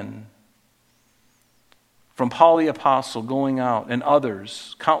 12 men. From Paul the Apostle going out, and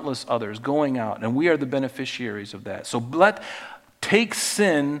others, countless others, going out, and we are the beneficiaries of that. So take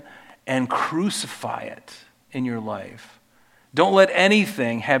sin and crucify it in your life. Don't let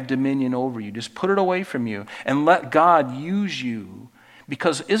anything have dominion over you. Just put it away from you and let God use you.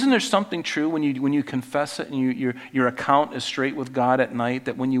 Because isn't there something true when you confess it and your account is straight with God at night,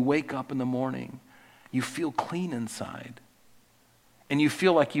 that when you wake up in the morning, you feel clean inside. And you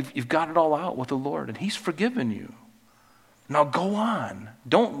feel like you've got it all out with the Lord and he's forgiven you. Now go on.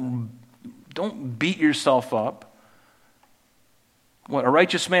 Don't beat yourself up. What, a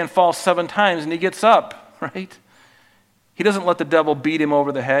righteous man falls 7 times and he gets up, right? He doesn't let the devil beat him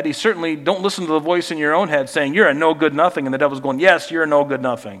over the head. He certainly don't listen to the voice in your own head saying, you're a no good nothing. And the devil's going, yes, you're a no good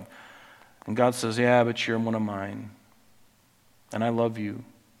nothing. And God says, yeah, but you're one of mine. And I love you.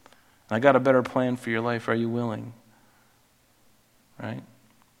 And I got a better plan for your life. Are you willing? Right?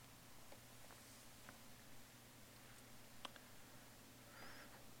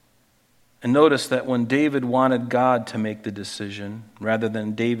 And notice that when David wanted God to make the decision, rather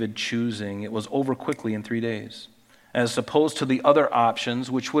than David choosing, it was over quickly in 3 days. As opposed to the other options,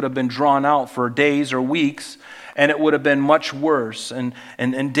 which would have been drawn out for days or weeks, and it would have been much worse. And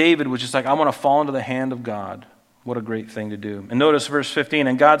David was just like, I want to fall into the hand of God. What a great thing to do. And notice verse 15,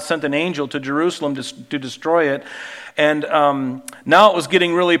 and God sent an angel to Jerusalem to destroy it. And now it was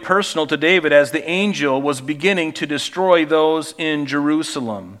getting really personal to David as the angel was beginning to destroy those in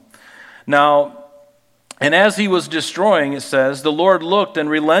Jerusalem. Now, and as he was destroying, it says, the Lord looked and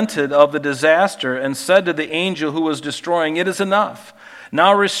relented of the disaster and said to the angel who was destroying, it is enough.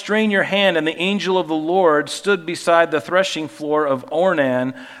 Now restrain your hand. And the angel of the Lord stood beside the threshing floor of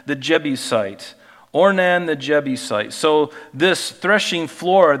Ornan the Jebusite. Ornan the Jebusite. So this threshing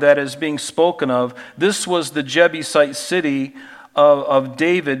floor that is being spoken of, this was the Jebusite city of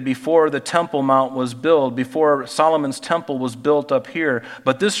David before the Temple Mount was built, before Solomon's temple was built up here.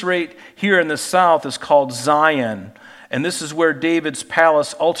 But this right here in the south is called Zion. And this is where David's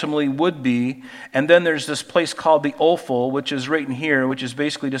palace ultimately would be. And then there's this place called the Ophel, which is right in here, which is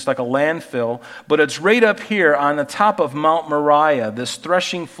basically just like a landfill. But it's right up here on the top of Mount Moriah, this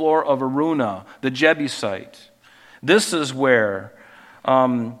threshing floor of Araunah, the Jebusite. This is where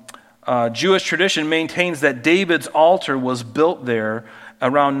Jewish tradition maintains that David's altar was built there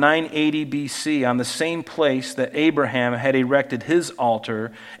around 980 BC on the same place that Abraham had erected his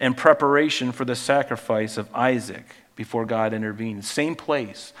altar in preparation for the sacrifice of Isaac before God intervened. Same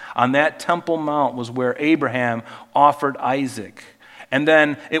place. On that Temple Mount was where Abraham offered Isaac. And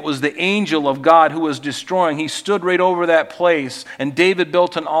then it was the angel of God who was destroying. He stood right over that place, and David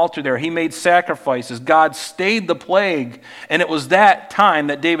built an altar there. He made sacrifices. God stayed the plague. And it was that time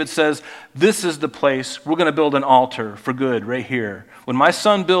that David says, this is the place we're going to build an altar for good right here. When my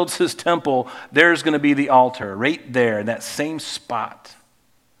son builds his temple, there's going to be the altar right there in that same spot.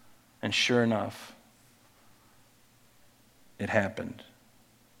 And sure enough, it happened.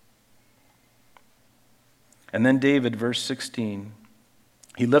 And then David, verse 16,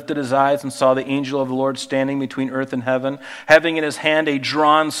 he lifted his eyes and saw the angel of the Lord standing between earth and heaven, having in his hand a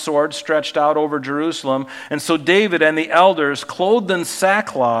drawn sword stretched out over Jerusalem. And so David and the elders, clothed in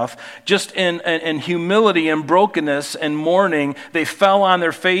sackcloth, just in humility and brokenness and mourning, they fell on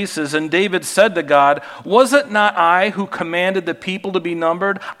their faces. And David said to God, was it not I who commanded the people to be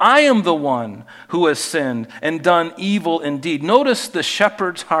numbered? I am the one who has sinned and done evil indeed. Notice the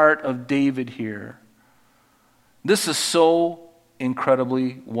shepherd's heart of David here. This is so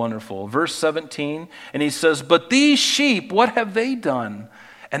incredibly wonderful. Verse 17, and he says, but these sheep, what have they done?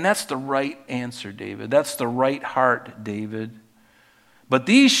 And that's the right answer, David. That's the right heart, David. But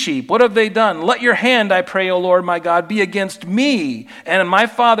these sheep, what have they done? Let your hand, I pray, O Lord my God, be against me and my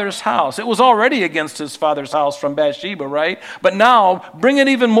father's house. It was already against his father's house from Bathsheba, right? But now bring it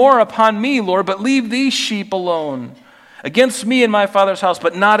even more upon me, Lord, but leave these sheep alone. Against me and my father's house,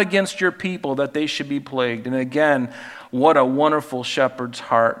 but not against your people, that they should be plagued. And again, what a wonderful shepherd's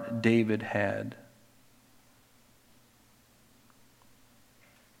heart David had.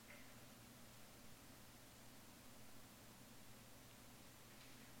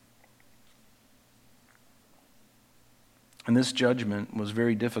 And this judgment was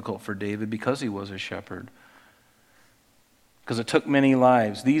very difficult for David because he was a shepherd. Because it took many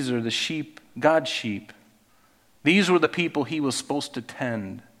lives. These are the sheep, God's sheep. These were the people he was supposed to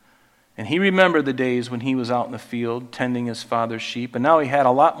tend. And he remembered the days when he was out in the field tending his father's sheep. And now he had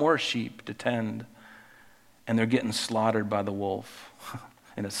a lot more sheep to tend. And they're getting slaughtered by the wolf,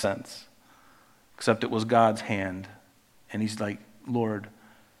 in a sense. Except it was God's hand. And he's like, Lord,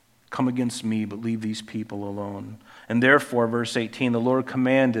 come against me, but leave these people alone. And therefore, verse 18, the Lord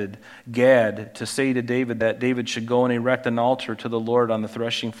commanded Gad to say to David that David should go and erect an altar to the Lord on the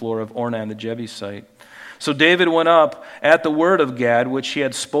threshing floor of Ornan the Jebusite. So David went up at the word of Gad, which he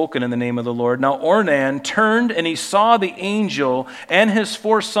had spoken in the name of the Lord. Now Ornan turned and he saw the angel and his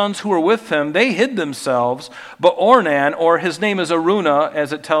 4 sons who were with him. They hid themselves. But Ornan, or his name is Araunah,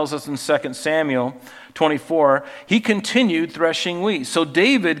 as it tells us in 2 Samuel 24, he continued threshing wheat. So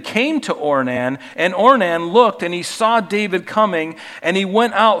David came to Ornan, and Ornan looked, and he saw David coming, and he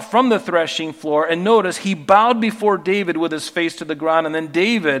went out from the threshing floor, and notice, he bowed before David with his face to the ground, and then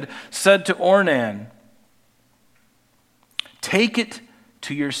David said to Ornan, take it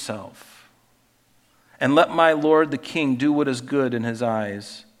to yourself, and let my lord the king do what is good in his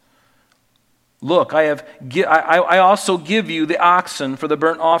eyes. Look, I also give you the oxen for the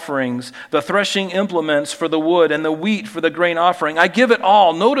burnt offerings, the threshing implements for the wood, and the wheat for the grain offering. I give it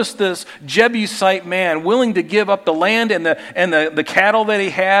all. Notice this Jebusite man willing to give up the land and the cattle that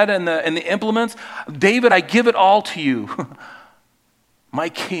he had and the implements. David, I give it all to you. My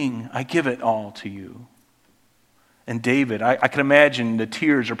king, I give it all to you. And David, I can imagine the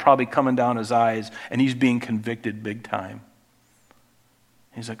tears are probably coming down his eyes, and he's being convicted big time.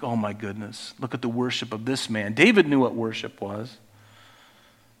 He's like, oh my goodness, look at the worship of this man. David knew what worship was.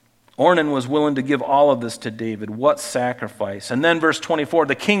 Ornan was willing to give all of this to David. What sacrifice. And then verse 24,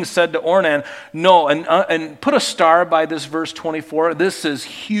 the king said to Ornan, no, and put a star by this verse 24. This is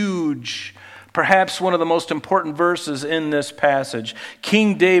huge. Perhaps one of the most important verses in this passage.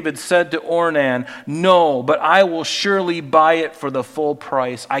 King David said to Ornan, no, but I will surely buy it for the full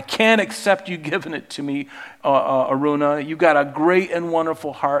price. I can't accept you giving it to me, Araunah. You got a great and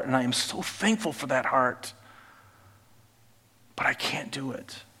wonderful heart, and I am so thankful for that heart. But I can't do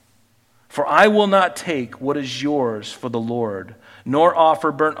it. For I will not take what is yours for the Lord, nor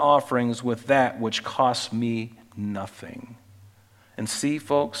offer burnt offerings with that which costs me nothing. And see,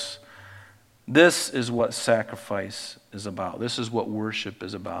 folks, this is what sacrifice is about. This is what worship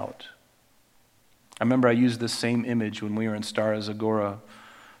is about. I remember I used this same image when we were in Star Zagora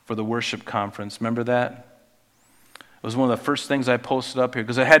for the worship conference. Remember that? It was one of the first things I posted up here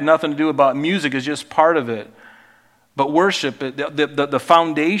because it had nothing to do about music. It's just part of it. But worship, the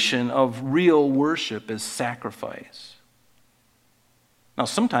foundation of real worship is sacrifice. Now,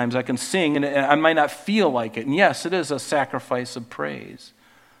 sometimes I can sing and I might not feel like it. And yes, it is a sacrifice of praise.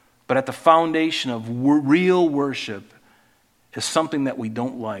 But at the foundation of real worship is something that we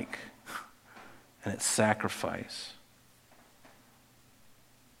don't like. And it's sacrifice.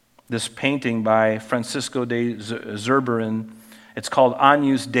 This painting by Francisco de Zurbaran, it's called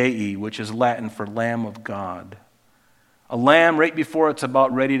Agnus Dei, which is Latin for Lamb of God. A lamb right before it's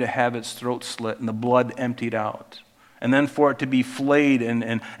about ready to have its throat slit and the blood emptied out. And then for it to be flayed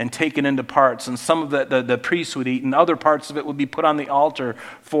and taken into parts. And some of the priests would eat, and other parts of it would be put on the altar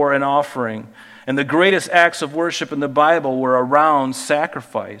for an offering. And the greatest acts of worship in the Bible were around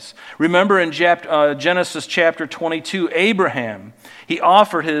sacrifice. Remember in Genesis chapter 22, Abraham, he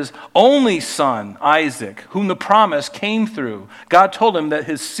offered his only son, Isaac, whom the promise came through. God told him that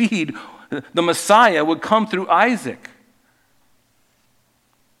his seed, the Messiah, would come through Isaac.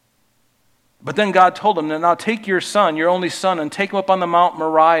 But then God told him, now take your son, your only son, and take him up on the Mount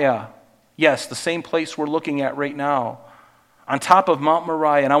Moriah. Yes, the same place we're looking at right now. On top of Mount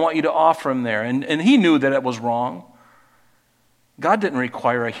Moriah, and I want you to offer him there. And he knew that it was wrong. God didn't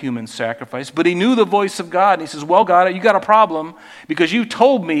require a human sacrifice, but he knew the voice of God. And he says, well, God, you got a problem because you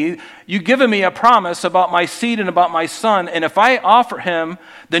told me, you've given me a promise about my seed and about my son, and if I offer him,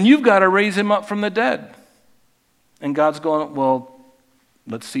 then you've got to raise him up from the dead. And God's going, well,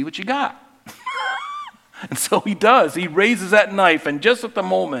 let's see what you got. And so he does. He raises that knife, and just at the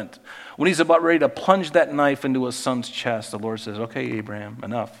moment when he's about ready to plunge that knife into his son's chest, the Lord says, okay, Abraham,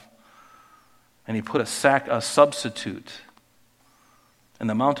 enough. And he put a substitute. In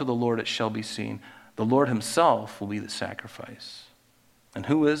the mount of the Lord it shall be seen. The Lord himself will be the sacrifice. And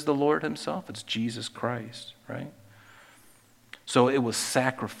who is the Lord himself? It's Jesus Christ, right? So it was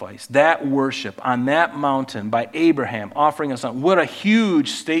sacrifice, that worship on that mountain by Abraham offering us something. What a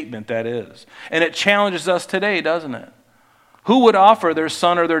huge statement that is. And it challenges us today, doesn't it? Who would offer their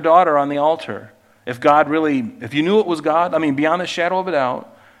son or their daughter on the altar if you knew it was God? I mean, beyond a shadow of a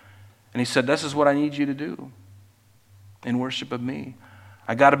doubt. And he said, this is what I need you to do in worship of me.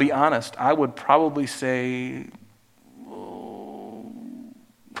 I got to be honest. I would probably say, oh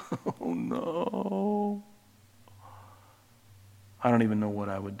no. I don't even know what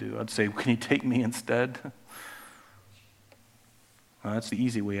I would do. I'd say, can you take me instead? Well, that's the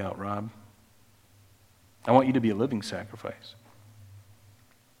easy way out, Rob. I want you to be a living sacrifice.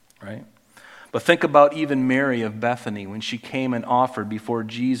 Right? But think about even Mary of Bethany when she came and offered before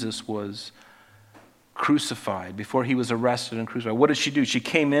Jesus was crucified, before he was arrested and crucified. What did she do? She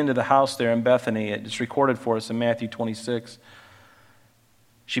came into the house there in Bethany. It's recorded for us in Matthew 26.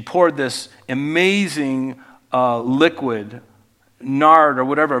 She poured this amazing liquid, nard or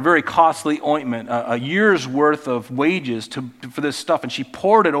whatever, a very costly ointment, a year's worth of wages for this stuff, and she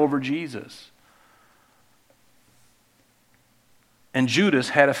poured it over Jesus. And Judas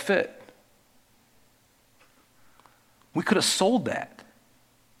had a fit. We could have sold that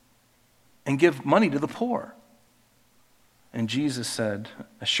and give money to the poor. And Jesus said,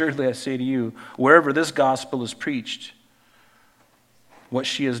 assuredly I say to you, wherever this gospel is preached, what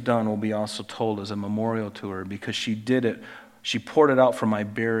she has done will be also told as a memorial to her, because she did it. She poured it out for my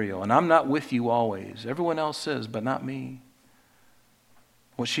burial. And I'm not with you always. Everyone else is, but not me.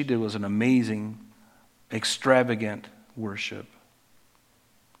 What she did was an amazing, extravagant worship.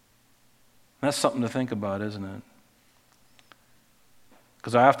 That's something to think about, isn't it?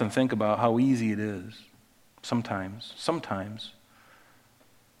 Because I often think about how easy it is. Sometimes.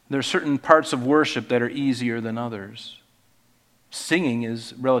 There are certain parts of worship that are easier than others. Singing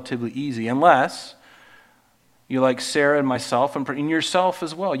is relatively easy, unless you're like Sarah and myself, and yourself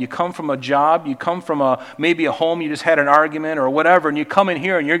as well. You come from a job, you come from maybe a home, you just had an argument or whatever, and you come in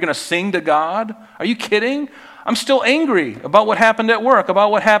here and you're going to sing to God? Are you kidding? I'm still angry about what happened at work,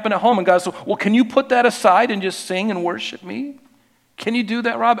 about what happened at home. And God says, well, can you put that aside and just sing and worship me? Can you do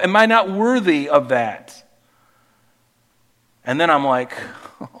that, Rob? Am I not worthy of that? And then I'm like,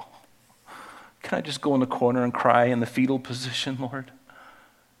 oh, can I just go in the corner and cry in the fetal position, Lord?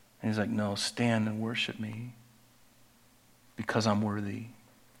 And he's like, no, stand and worship me because I'm worthy.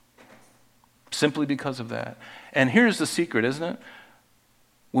 Simply because of that. And here's the secret, isn't it?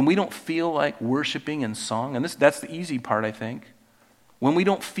 when we don't feel like worshiping in song, and that's the easy part, I think. When we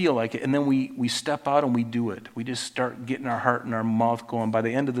don't feel like it, and then we step out and we do it. We just start getting our heart and our mouth going. By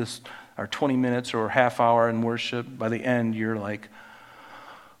the end of this, our 20 minutes or half hour in worship, by the end, you're like,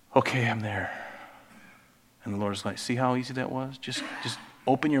 okay, I'm there. And the Lord's like, see how easy that was? Just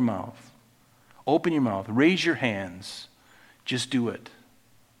open your mouth. Open your mouth. Raise your hands. Just do it.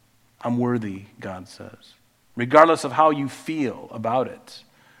 I'm worthy, God says. Regardless of how you feel about it.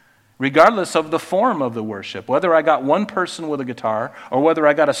 Regardless of the form of the worship. Whether I got one person with a guitar, or whether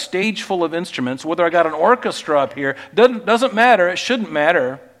I got a stage full of instruments, whether I got an orchestra up here, doesn't matter. It shouldn't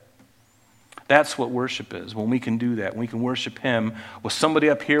matter. That's what worship is, when we can do that. When we can worship Him with somebody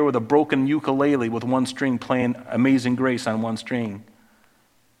up here with a broken ukulele with one string playing Amazing Grace on one string.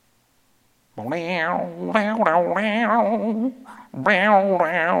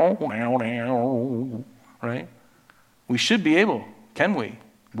 Right? We should be able, can we?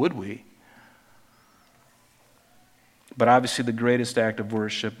 Would we? But obviously the greatest act of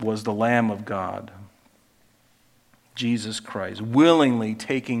worship was the Lamb of God, Jesus Christ, willingly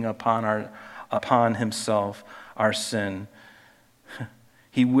taking upon Himself our sin.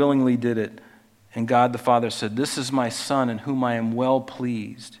 He willingly did it. And God the Father said, "This is my Son in whom I am well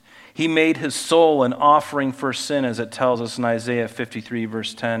pleased." He made His soul an offering for sin, as it tells us in Isaiah 53,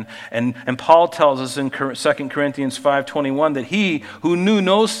 verse 10. And Paul tells us in 2 Corinthians 5:21 that He who knew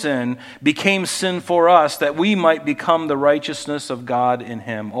no sin became sin for us, that we might become the righteousness of God in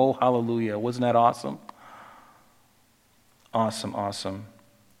Him. Oh, hallelujah. Wasn't that awesome? Awesome, awesome.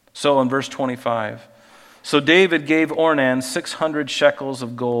 So in verse 25, so David gave Ornan 600 shekels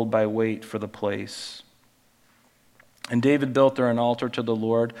of gold by weight for the place. And David built there an altar to the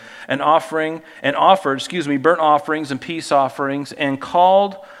Lord, and offered burnt offerings and peace offerings, and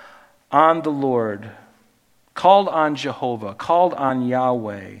called on the Lord, called on Jehovah, called on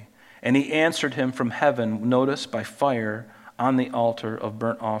Yahweh, and He answered him from heaven, notice, by fire on the altar of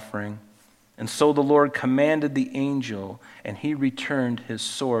burnt offering. And so the Lord commanded the angel, and he returned his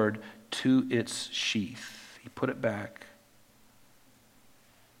sword to its sheath. He put it back.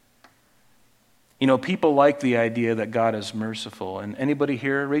 You know, people like the idea that God is merciful. And anybody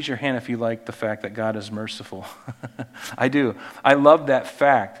here, raise your hand if you like the fact that God is merciful. I do. I love that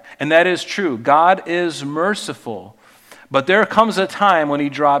fact. And that is true. God is merciful. But there comes a time when He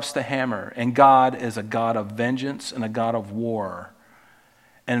drops the hammer. And God is a God of vengeance and a God of war.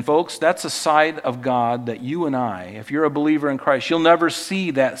 And folks, that's a side of God that you and I, if you're a believer in Christ, you'll never see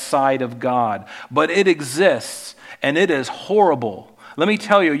that side of God. But it exists, and it is horrible. Let me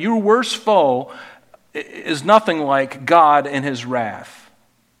tell you, your worst foe is nothing like God in His wrath.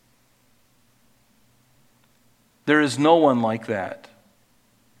 There is no one like that.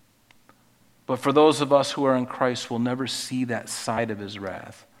 But for those of us who are in Christ, we'll never see that side of His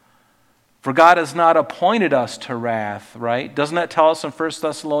wrath. For God has not appointed us to wrath, right? Doesn't that tell us in 1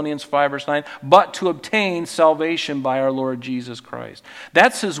 Thessalonians 5, verse 9? But to obtain salvation by our Lord Jesus Christ.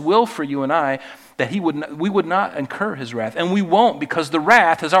 That's His will for you and I, that we would not incur His wrath. And we won't, because the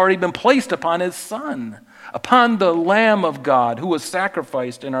wrath has already been placed upon His Son, upon the Lamb of God who was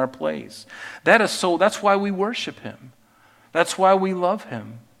sacrificed in our place. That's why we worship Him. That's why we love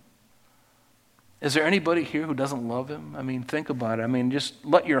Him. Is there anybody here who doesn't love Him? I mean, think about it. I mean, just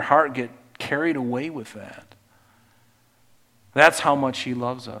let your heart get carried away with that. That's how much He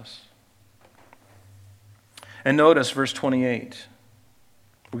loves us. And notice verse 28.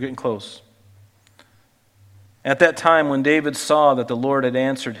 We're getting close. At that time, when David saw that the Lord had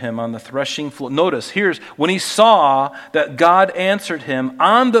answered him on the threshing floor. Notice, here's when he saw that God answered him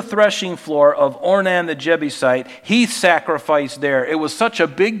on the threshing floor of Ornan the Jebusite, he sacrificed there. It was such a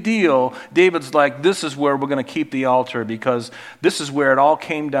big deal. David's like, this is where we're going to keep the altar, because this is where it all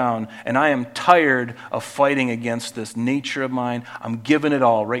came down. And I am tired of fighting against this nature of mine. I'm giving it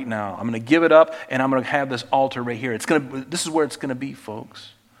all right now. I'm going to give it up, and I'm going to have this altar right here. This is where it's going to be,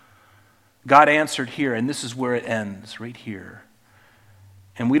 folks. God answered here, and this is where it ends, right here.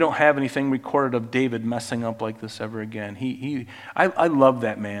 And we don't have anything recorded of David messing up like this ever again. I love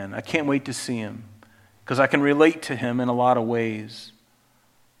that man. I can't wait to see him, because I can relate to him in a lot of ways.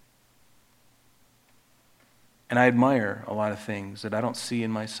 And I admire a lot of things that I don't see in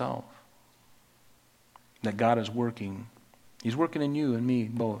myself, that God is working. He's working in you and me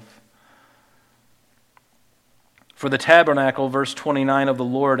both. For the tabernacle, verse 29, of the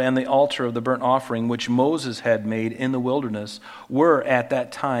Lord and the altar of the burnt offering, which Moses had made in the wilderness, were at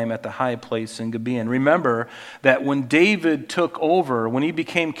that time at the high place in Gibeon. Remember that when David took over, when he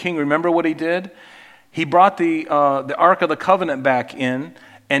became king, remember what he did? He brought the Ark of the Covenant back in,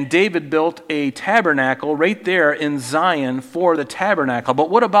 And David built a tabernacle right there in Zion for the tabernacle. But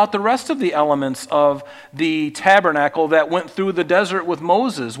what about the rest of the elements of the tabernacle that went through the desert with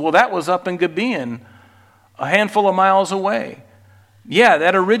Moses? Well, that was up in Gibeon, a handful of miles away. Yeah,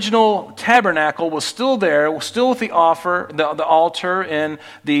 that original tabernacle was still there, still with the altar and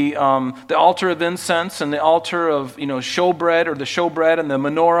the altar of incense and the altar of showbread, or the showbread and the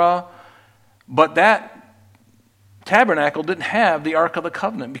menorah. But that tabernacle didn't have the Ark of the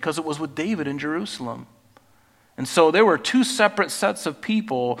Covenant because it was with David in Jerusalem. And so there were two separate sets of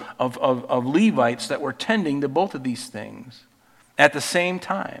people, of Levites, that were tending to both of these things at the same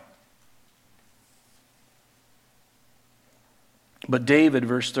time. But David,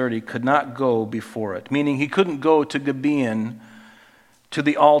 verse 30, could not go before it, meaning he couldn't go to Gibeon, to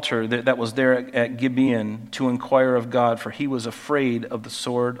the altar that was there at Gibeon, to inquire of God, for he was afraid of the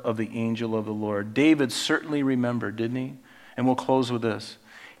sword of the angel of the Lord. David certainly remembered, didn't he? And we'll close with this.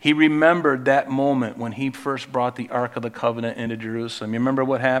 He remembered that moment when he first brought the Ark of the Covenant into Jerusalem. You remember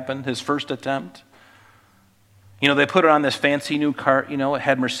what happened? His first attempt? They put it on this fancy new cart, it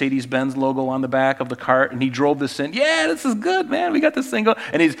had Mercedes-Benz logo on the back of the cart, and he drove this in. Yeah, this is good, man. We got this thing going.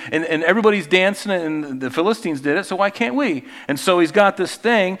 And everybody's dancing, and the Philistines did it, so why can't we? And so he's got this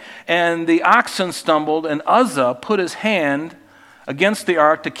thing, and the oxen stumbled, and Uzzah put his hand against the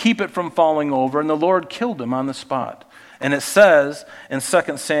ark to keep it from falling over, and the Lord killed him on the spot. And it says in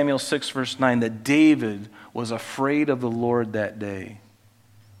 2 Samuel 6, verse 9, that David was afraid of the Lord that day.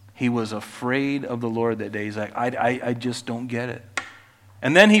 He was afraid of the Lord that day. He's like, I just don't get it.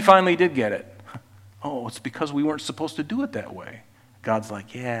 And then he finally did get it. Oh, it's because we weren't supposed to do it that way. God's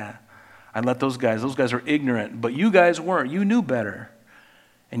like, yeah, I let those guys are ignorant, but you guys weren't. You knew better.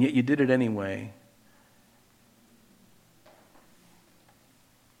 And yet you did it anyway.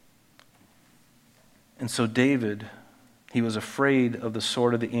 And so David, he was afraid of the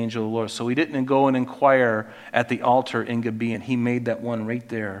sword of the angel of the Lord. So he didn't go and inquire at the altar in Gibeon. He made that one right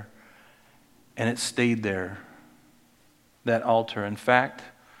there. And it stayed there, that altar. In fact,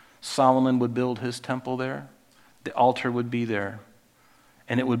 Solomon would build his temple there. The altar would be there.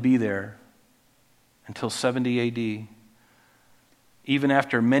 And it would be there until 70 A.D. Even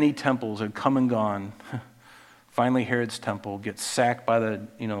after many temples had come and gone, finally Herod's temple gets sacked by the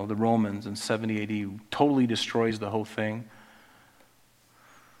Romans in 70 A.D., totally destroys the whole thing.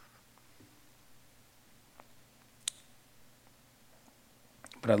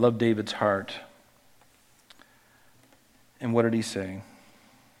 But I love David's heart. And what did he say?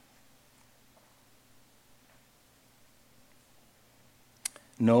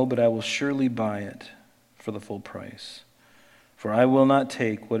 No, but I will surely buy it for the full price. For I will not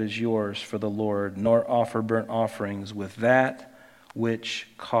take what is yours for the Lord, nor offer burnt offerings with that which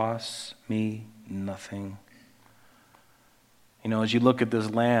costs me nothing. As you look at this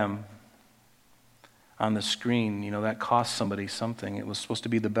lamb on the screen, that cost somebody something. It was supposed to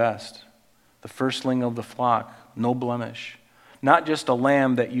be the best. The firstling of the flock, no blemish. Not just a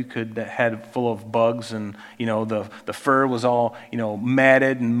lamb that had full of bugs and, the fur was all,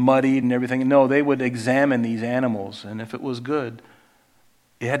 matted and muddied and everything. No, they would examine these animals, and if it was good,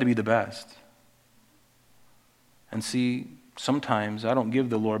 it had to be the best. And see, sometimes I don't give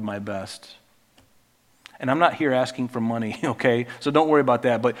the Lord my best. And I'm not here asking for money, okay? So don't worry about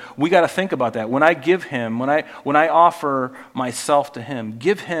that. But we got to think about that. When I give him, when I offer myself to him,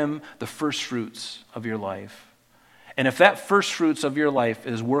 give him the first fruits of your life. And if that first fruits of your life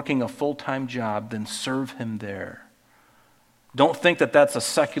is working a full-time job, then serve him there. Don't think that that's a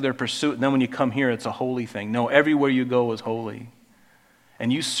secular pursuit, and then when you come here, it's a holy thing. No, everywhere you go is holy.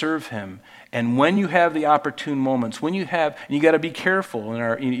 And you serve him. And when you have the opportune moments, and you got to be careful,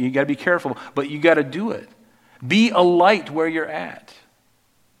 you got to be careful, but you got to do it. Be a light where you're at.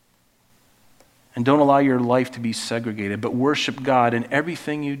 And don't allow your life to be segregated, but worship God in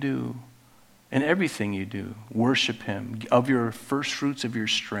everything you do. In everything you do, worship him. Of your first fruits of your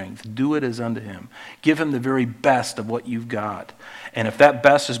strength, do it as unto him. Give him the very best of what you've got. And if that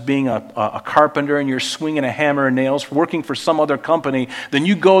best is being a carpenter and you're swinging a hammer and nails, working for some other company, then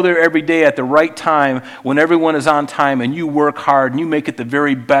you go there every day at the right time when everyone is on time, and you work hard and you make it the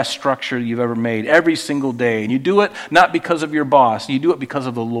very best structure you've ever made every single day. And you do it not because of your boss, you do it because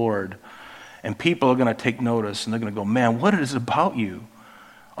of the Lord. And people are going to take notice, and they're going to go, man, what is it about you?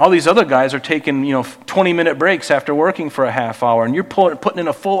 All these other guys are taking, 20-minute breaks after working for a half hour, and you're putting in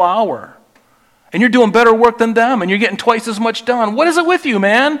a full hour. And you're doing better work than them, and you're getting twice as much done. What is it with you,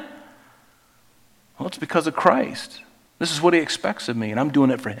 man? Well, it's because of Christ. This is what he expects of me, and I'm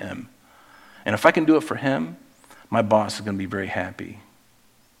doing it for him. And if I can do it for him, my boss is going to be very happy.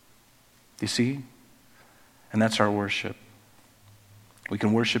 You see? And that's our worship. We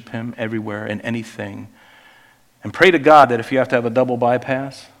can worship him everywhere and anything. And pray to God that if you have to have a double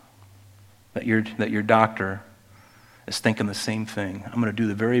bypass, that your doctor is thinking the same thing. I'm going to do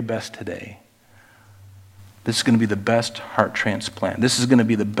the very best today. This is going to be the best heart transplant. This is going to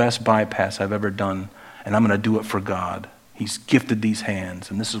be the best bypass I've ever done, and I'm going to do it for God. He's gifted these hands,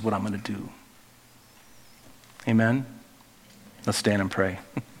 and this is what I'm going to do. Amen? Let's stand and pray.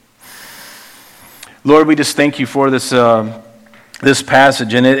 Lord, we just thank you for this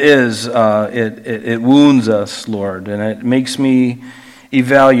passage, and it wounds us, Lord, and it makes me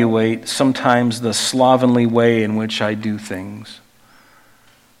evaluate sometimes the slovenly way in which I do things.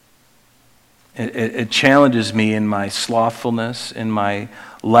 It challenges me in my slothfulness, in my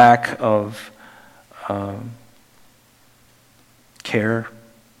lack of care.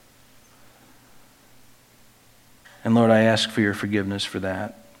 And Lord, I ask for your forgiveness for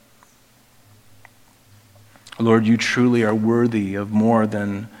that. Lord, you truly are worthy of more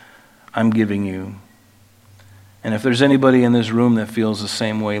than I'm giving you. And if there's anybody in this room that feels the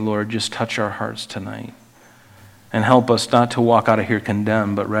same way, Lord, just touch our hearts tonight. And help us not to walk out of here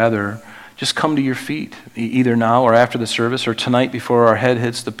condemned, but rather just come to your feet, either now or after the service or tonight before our head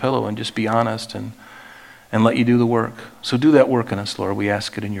hits the pillow, and just be honest and let you do the work. So do that work in us, Lord. We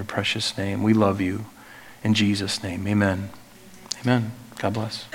ask it in your precious name. We love you. In Jesus' name, amen. Amen. God bless.